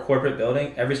their corporate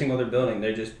building. Every single other building,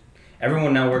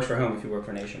 everyone now works for home if you work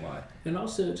for Nationwide. And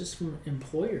also just from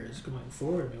employers going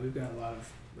forward, I mean, we've got a lot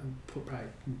of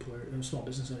small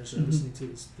business owners who are listening to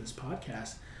this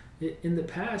podcast. In the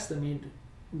past, I mean,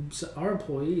 our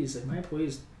employees, like my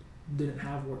employees, didn't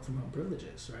have work from home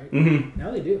privileges, right?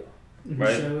 Now they do.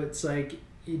 Right. So it's like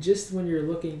when you're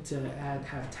looking to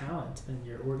have talent in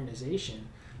your organization,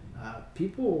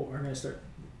 people are going to start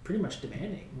pretty much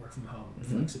demanding work from home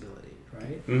flexibility.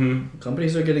 Right?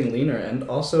 Companies are getting leaner, and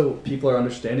also people are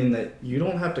understanding that you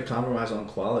don't have to compromise on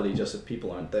quality just if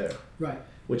people aren't there. Right.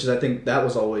 Which is, I think, that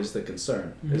was always the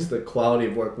concern. Is the quality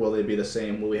of work, will they be the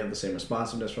same? Will we have the same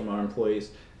responsiveness from our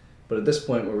employees? But at this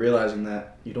point, we're realizing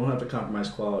that you don't have to compromise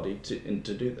quality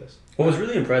to do this. What was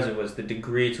really impressive was the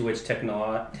degree to which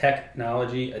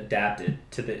technology adapted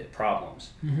to the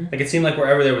problems. Like it seemed like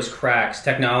wherever there was cracks,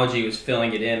 technology was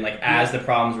filling it in, like as the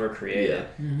problems were created.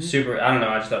 Super. I don't know.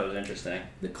 I just thought it was interesting.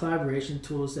 The collaboration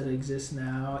tools that exist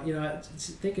now,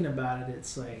 thinking about it,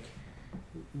 it's like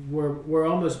we're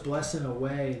almost blessed in a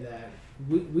way that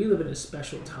we live in a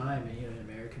special time in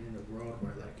America and in the world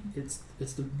where like it's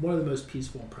one of the most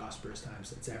peaceful and prosperous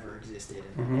times that's ever existed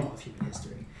in all of human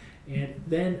history. And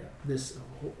then this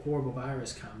horrible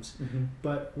virus comes,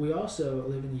 but we also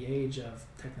live in the age of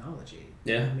technology.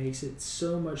 Yeah, it makes it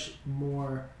so much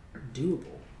more doable.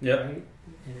 Right,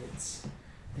 and it's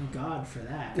thank God for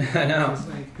that. I know.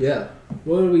 Like,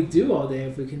 what would we do all day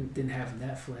if we didn't have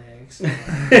Netflix, or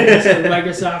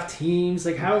Microsoft Teams?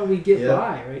 Like, how would we get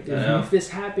by? Right, if this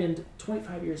happened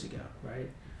 25 years ago, right?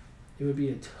 It would be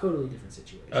a totally different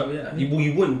situation. Oh, yeah.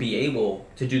 You wouldn't be able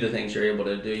to do the things you're able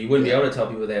to do. You wouldn't be able to tell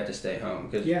people they have to stay home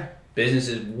because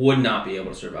businesses would not be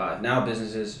able to survive. Now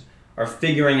businesses are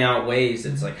figuring out ways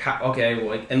that's like,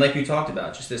 and like you talked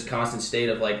about, just this constant state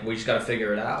of like, we just got to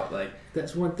figure it out. Like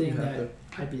that's one thing that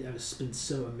I've been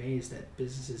so amazed at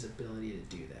businesses' ability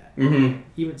to do that.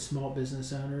 Even small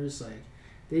business owners, like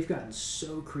they've gotten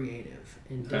so creative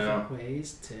in different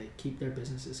ways to keep their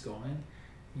businesses going.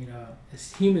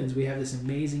 As humans, we have this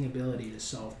amazing ability to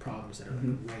solve problems that are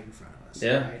like right in front of us.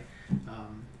 Right?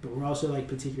 But we're also like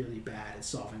particularly bad at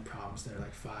solving problems that are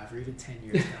like 5 or even 10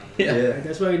 years down the road. Right?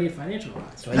 That's why we need financial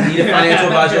advisors. I need a financial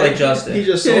advisor like Justin. He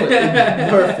just sold it.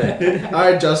 Perfect. All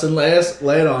right, Justin, lay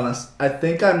it on us. I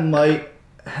think I might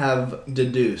have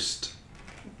deduced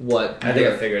what. I think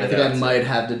I figured it out. I think I might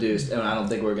have deduced, and I don't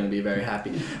think we're going to be very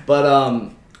happy.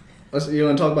 But you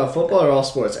want to talk about football or all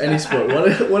sports? Any sport.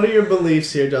 What are your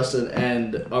beliefs here, Justin?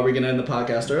 And are we going to end the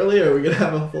podcast early, or are we going to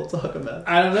have a full talk about it?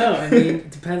 I don't know. I mean,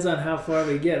 it depends on how far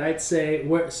we get. I'd say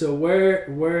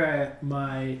where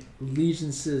my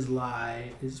allegiances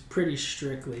lie is pretty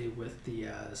strictly with the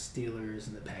Steelers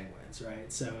and the Penguins,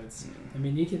 right? So it's. I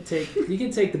mean, you can take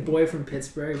the boy from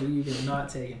Pittsburgh, but you can not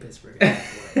take in Pittsburgh.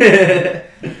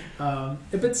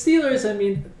 But Steelers, I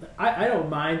mean, I don't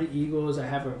mind the Eagles. I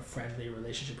have a friendly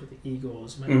relationship with the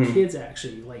Eagles. My kids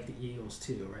actually like the Eagles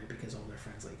too, right? Because all their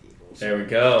friends like the Eagles. There we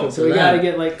go. So we got to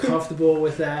get like comfortable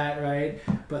with that, right?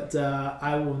 But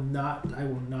I will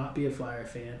not be a Flyer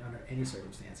fan under any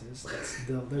circumstances.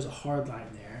 There's a hard line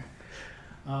there.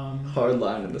 Hard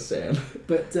line in the sand.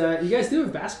 But you guys do have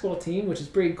a basketball team, which is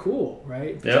pretty cool,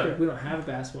 right? Yep. We don't have a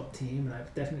basketball team, and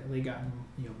I've definitely gotten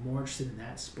more interested in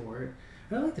that sport.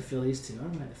 I like the Phillies too. I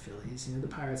don't mind the Phillies. The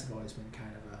Pirates have always been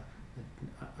kind of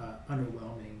a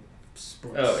underwhelming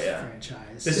sports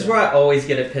franchise. This is where I always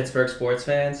get at Pittsburgh sports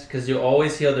fans because you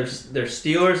always hear their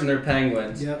Steelers and their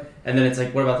Penguins. Yep. And then it's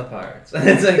like, what about the Pirates?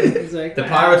 It's like the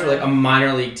Pirates were like a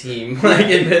minor league team like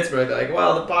in Pittsburgh. They're like,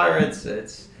 well, the Pirates,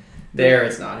 it's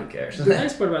not. Who cares? The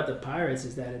nice part about the Pirates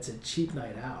is that it's a cheap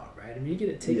night out, right? I mean, you get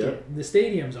a ticket. The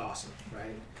stadium's awesome,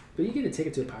 right? But you get a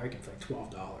ticket to a Pirate game for like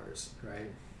 $12, right?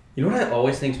 You know what I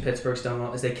always think Pittsburgh's done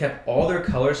well is they kept all their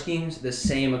color schemes the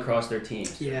same across their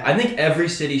teams. Yeah. I think every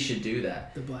city should do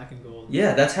that. The black and gold.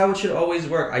 Yeah, that's how it should always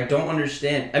work. I don't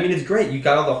understand. I mean, it's great. You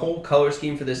got all the whole color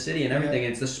scheme for the city and everything.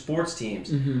 It's the sports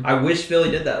teams. Mm-hmm. I wish Philly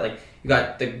did that. Like, you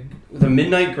got the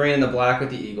midnight green and the black with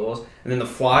the Eagles, and then the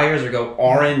Flyers are go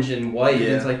orange and white. Yeah.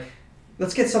 And it's like,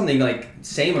 let's get something like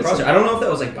same across there. I don't know if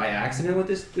that was like by accident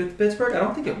with Pittsburgh. I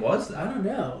don't think it was. I don't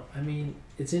know. I mean,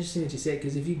 it's interesting that you say it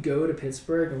because if you go to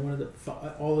Pittsburgh, and one of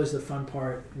the always the fun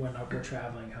part when we're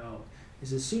traveling home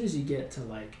is as soon as you get to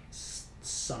like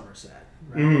Somerset,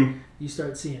 right? You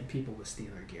start seeing people with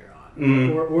Steeler gear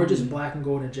on, or just black and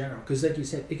gold in general. Because like you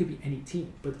said, it could be any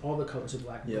team, but all the colors are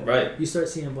black and gold. Right. You start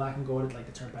seeing black and gold at like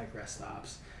the Turnpike rest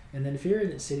stops, and then if you're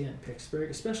in a city in Pittsburgh,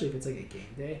 especially if it's like a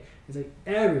game day, it's like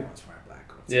everyone's wearing black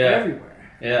gold. It's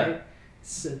everywhere. Yeah. Right?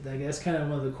 So like that's kind of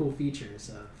one of the cool features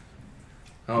of.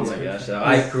 Oh my gosh! So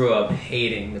I grew up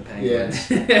hating the Penguins.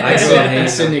 Yeah. I grew up hating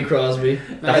Sidney Crosby.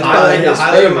 The highlight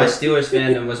of my Steelers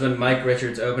fandom was when Mike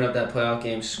Richards opened up that playoff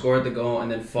game, scored the goal, and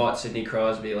then fought Sidney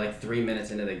Crosby like 3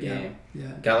 minutes into the game. Yeah.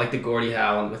 Got like the Gordie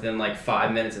Howe within like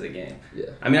 5 minutes of the game. Yeah.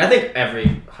 I mean, I think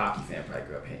every hockey fan probably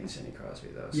grew up hating Sidney Crosby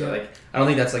though. So like, I don't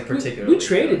think that's like particularly. We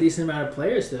traded a decent amount of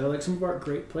players though. Like some of our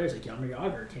great players, like Jaromir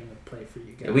Jagr came to play for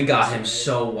you guys. Yeah, we got him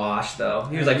so washed though.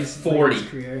 He was like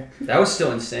 40. That was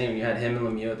still insane. You had him and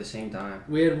Lemieux at the same time.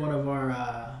 We had one of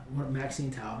our Maxine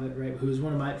Talbot, right, who was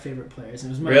one of my favorite players.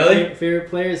 And it was my favorite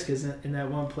players because in that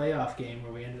one playoff game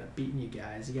where we ended up beating you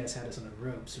guys had us on the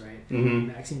ropes, right?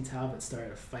 Maxine Talbot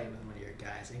started a fight with one of your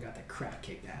guys and got the crap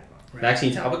kicked out of him. Right?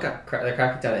 Maxine Talbot got the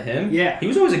crap kicked out of him? Yeah. He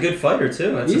was always a good fighter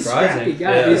too. That's he's surprising. Scrappy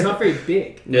guy, but he's not very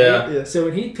big. Yeah. Right? So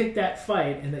when he picked that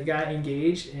fight and the guy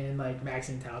engaged and like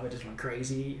Maxine Talbot just went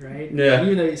crazy, right? Yeah.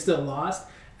 Even though he still lost.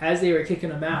 As they were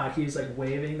kicking him out, he was like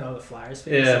waving to all the Flyers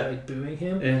fans, like booing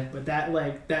him. Yeah. But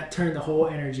that turned the whole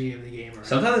energy of the game around.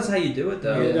 Sometimes that's how you do it,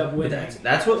 though. He ended up winning.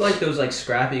 That's what like those like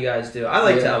scrappy guys do. I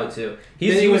like Talbot too.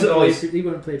 He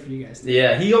wouldn't play for you guys. Too.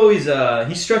 Yeah, he always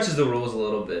he stretches the rules a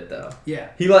little bit though. Yeah.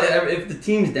 He like if the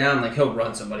team's down, like he'll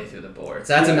run somebody through the boards.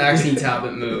 That's a Maxine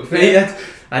Talbot move.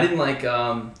 I didn't like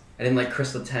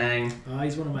Chris Letang. Oh,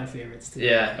 he's one of my favorites too.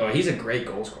 Yeah. Oh, he's a great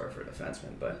goal scorer for a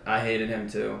defenseman, but I hated him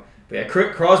too. But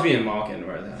yeah, Crosby and Malkin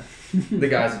were the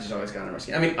guys that just always got under my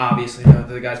skin. I mean, obviously, though,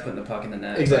 the guys putting the puck in the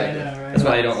net. Exactly. Right? That's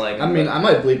why I don't like him. I mean, I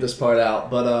might bleep this part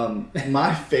out, but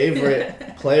my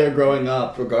favorite player growing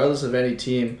up, regardless of any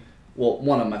team, well,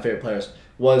 one of my favorite players,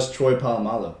 was Troy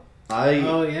Polamalu.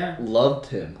 I loved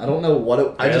him. I don't know what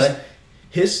it... Really?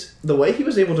 The way he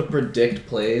was able to predict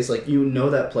plays, like, you know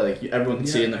that play, like, everyone can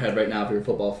see it in their head right now if you're a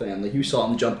football fan. Like, you saw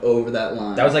him jump over that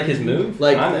line. That was, like, his move?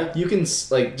 Like, you can,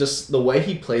 like, just the way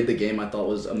he played the game I thought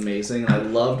was amazing. I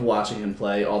loved watching him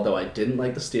play, although I didn't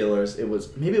like the Steelers.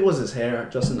 Maybe it was his hair,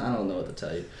 Justin, I don't know what to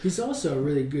tell you. He's also a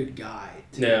really good guy,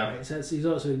 too, yeah. Right? So he's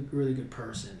also a really good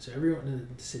person. So everyone in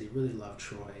the city really loved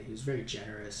Troy. He was very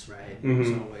generous, right? He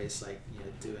was always, like,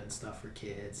 doing stuff for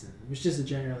kids. And he was just a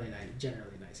generally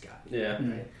nice guy. Yeah.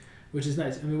 Right? Which is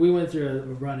nice. I mean, we went through a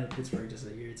run in Pittsburgh just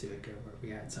a year or two ago where we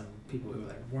had some people who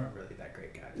weren't really that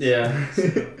great guys. Yeah. So,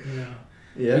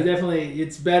 we definitely,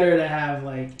 it's better to have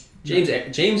like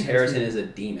James Harrison is a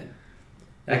demon.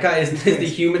 That guy is the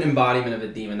human embodiment of a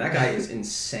demon. That guy is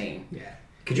insane. Yeah.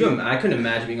 I couldn't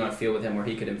imagine being on a field with him where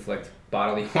he could inflict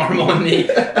bodily harm on me.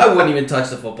 I wouldn't even touch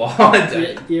the football.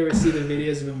 You ever see the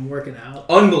videos of him working out?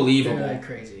 Unbelievable. They're like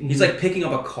crazy. He's like picking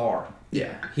up a car.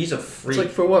 Yeah. He's a freak. It's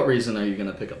like, for what reason are you going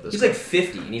to pick up this He's car? like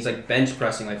 50, and he's like bench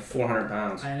pressing like 400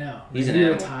 pounds. I know. He's an He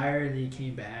animal. retired and he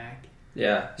came back.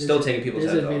 Yeah, still taking people's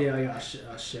heads off. There's a video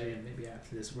I'll show you maybe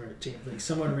after this where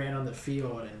someone ran on the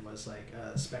field and was like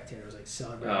a spectator was like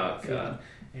celebrating on the field.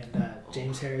 And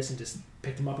James Harrison just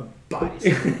picked him up and bodies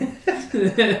him. You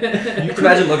can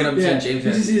imagine looking up and seeing James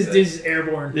Harrison. He's just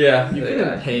airborne. Yeah. You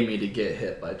couldn't pay me to get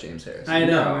hit by James Harrison. I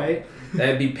know, right?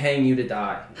 That'd be paying you to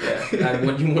die. Yeah, you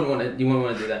wouldn't want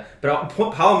to do that. But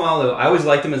Polamalu, I always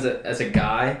liked him as a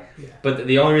guy. Yeah. But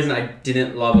the only reason I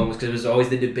didn't love him was because it was always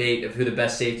the debate of who the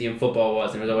best safety in football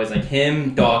was, and it was always like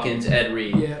him, Dawkins, Ed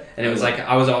Reed. Yeah. And it was like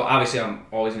I'm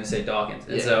always going to say Dawkins,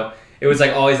 and so it was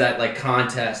like always that like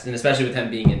contest, and especially with him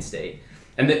being in state.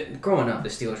 And growing up, the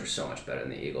Steelers were so much better than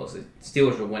the Eagles. The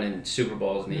Steelers were winning Super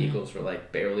Bowls, and the Eagles were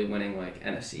like barely winning like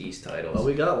NFC East titles. Well,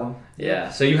 we got one.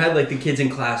 Yeah. So you had like the kids in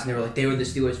class, and they were the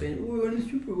Steelers fans. We won the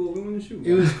Super Bowl. We won the Super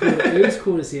Bowl. It was cool. It was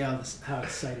cool to see how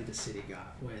excited the city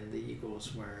got when the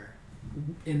Eagles were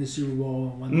in the Super Bowl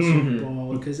and won the Super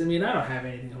Bowl. Because I mean, I don't have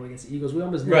anything to hold against the Eagles. We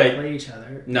almost never play each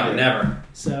other. No, never.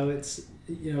 So it's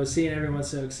seeing everyone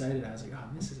so excited, I was like, oh,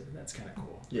 that's kind of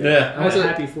cool. Yeah. I was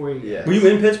happy for you. Yeah. Were you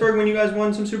in Pittsburgh when you guys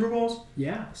won some Super Bowls?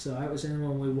 Yeah, so I was in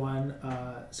when we won.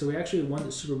 So we actually won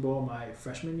the Super Bowl my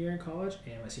freshman year in college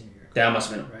and my senior year. That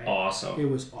must have been Right. awesome. It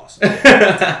was awesome.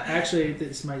 Actually,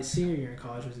 my senior year in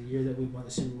college was the year that we won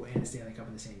the Super Bowl and the Stanley Cup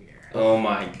in the same year. Oh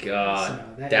my god.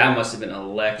 So that must have been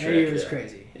electric. That year was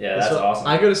crazy. Yeah, that's So awesome.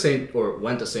 I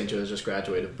went to St. Joe's, just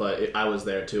graduated, but I was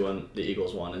there too when the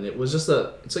Eagles won, and it was just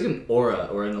it's like an aura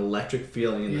or an electric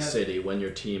feeling in the city when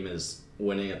your team is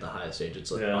winning at the highest stage.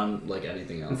 It's like unlike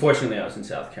anything else. Unfortunately, I was in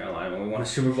South Carolina when we won a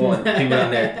Super Bowl, and people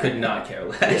down there could not care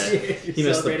less. Yeah. He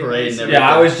missed the parade and everything.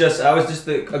 Yeah, I was just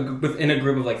within a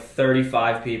group of like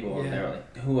 35 people, and they were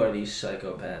like, "Who are these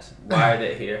psychopaths? Why are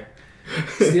they here?"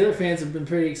 Steeler fans have been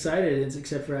pretty excited,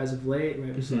 except for as of late,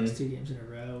 right? We lost 2 games in a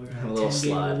row. We were on a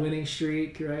 10-game winning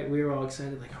streak, right? We were all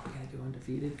excited, like, "Are we gonna go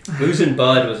undefeated?" Losing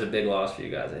Bud was a big loss for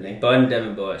you guys, I think. Bud and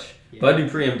Devin Bush. Yeah. Bud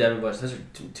Dupree and Devin Bush, those are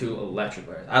two electric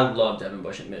players. I love Devin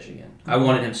Bush at Michigan. I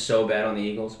wanted him so bad on the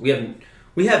Eagles. We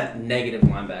have negative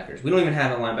linebackers. We don't even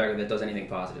have a linebacker that does anything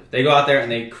positive. They go out there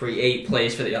and they create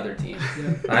plays for the other team.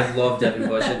 Yeah. I love Devin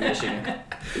Bush at Michigan.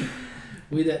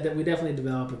 We definitely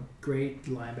develop a great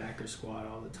linebacker squad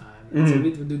all the time. So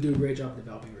we do a great job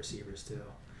developing receivers too.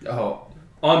 Oh,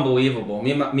 unbelievable!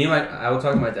 I would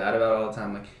talk to my dad about it all the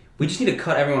time. Like, we just need to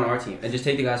cut everyone on our team and just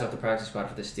take the guys off the practice squad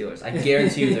for the Steelers. I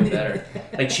guarantee you they're better.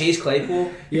 Like Chase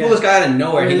Claypool, you pull this guy out of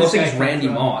nowhere. He looks like he's Randy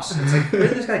Moss. It's like, where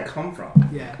did this guy come from?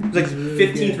 Yeah, he's like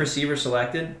really 15th receiver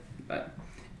selected. But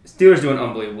Steelers do an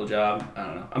unbelievable job. I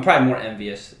don't know. I'm probably more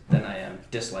envious than I am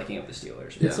disliking of the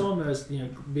Steelers. It's almost,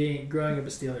 growing up a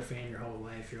Steeler fan your whole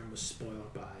life, you're almost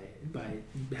spoiled by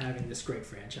having this great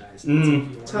franchise.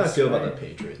 That's how I feel about the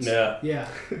Patriots.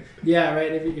 Yeah,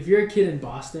 right. If you're a kid in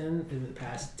Boston in the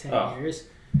past 10 years,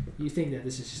 you think that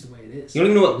this is just the way it is. You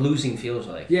don't even know what losing feels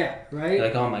like. Yeah, right? You're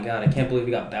like, oh my god, I can't believe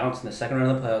we got bounced in the second round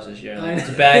of the playoffs this year. Like, it's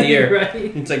a bad year. Right?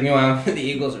 It's like, meanwhile, the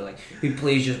Eagles are like, we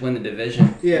please just win the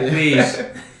division. Yeah. Please.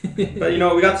 But, we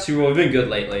got the Super Bowl. We've been good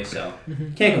lately, so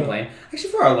can't complain.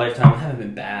 Actually, for our lifetime, we haven't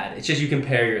been bad. It's just you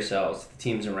compare yourselves to the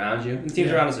teams around you. And the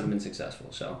teams around us have been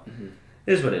successful, so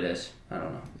it is what it is. I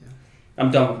don't know.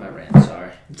 I'm done with my rant,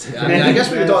 sorry. Yeah, I guess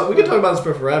we can talk about this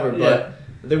for forever, but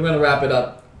I think we're going to wrap it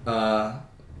up.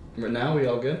 Right now, we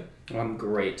all good? I'm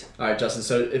great. All right, Justin.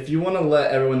 So if you want to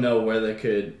let everyone know where they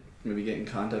could maybe get in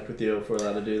contact with you, if we're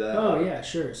allowed to do that. Oh yeah,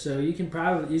 sure. So you can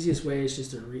probably the easiest way is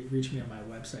just to reach me on my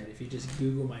website. If you just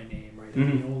Google my name, right?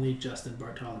 The only Justin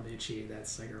Bartolomucci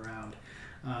that's like around.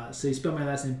 So you spell my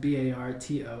last name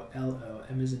Bartolo,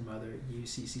 M as in mother,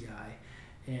 UCCI.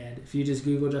 And if you just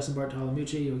Google Justin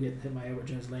Bartolomucci, you'll hit my Edward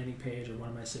Jones landing page or one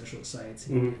of my social sites,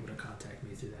 and you'll be able to contact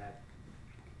me through that.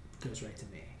 It goes right to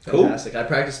me. Fantastic. Cool. I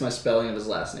practiced my spelling of his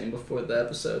last name before the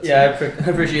episode. So I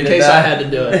appreciate it. In case I had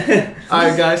to do it. All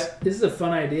right, guys. This is a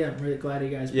fun idea. I'm really glad you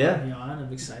guys brought me on.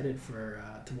 I'm excited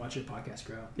to watch your podcast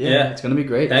grow. Yeah, it's going to be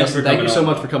great. Thank you so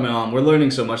much for coming on. We're learning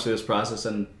so much through this process,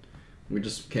 and we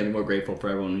just can't be more grateful for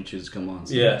everyone who chooses to come on.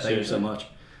 So thank you so much.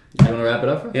 You want to wrap it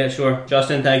up for us? Yeah, sure.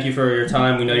 Justin, thank you for your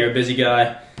time. We know you're a busy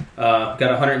guy. Got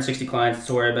 160 clients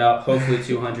to worry about. Hopefully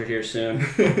 200 here soon.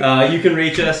 You can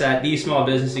reach us at The Small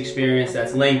Business Experience.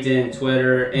 That's LinkedIn,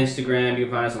 Twitter, Instagram. You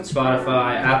can find us on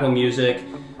Spotify, Apple Music,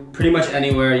 pretty much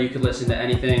anywhere you could listen to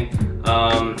anything.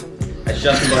 That's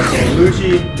Justin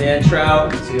Bartolomucci, Dan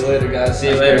Trout. See you later, guys. See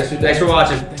you later. Thanks for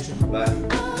watching.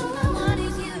 Bye.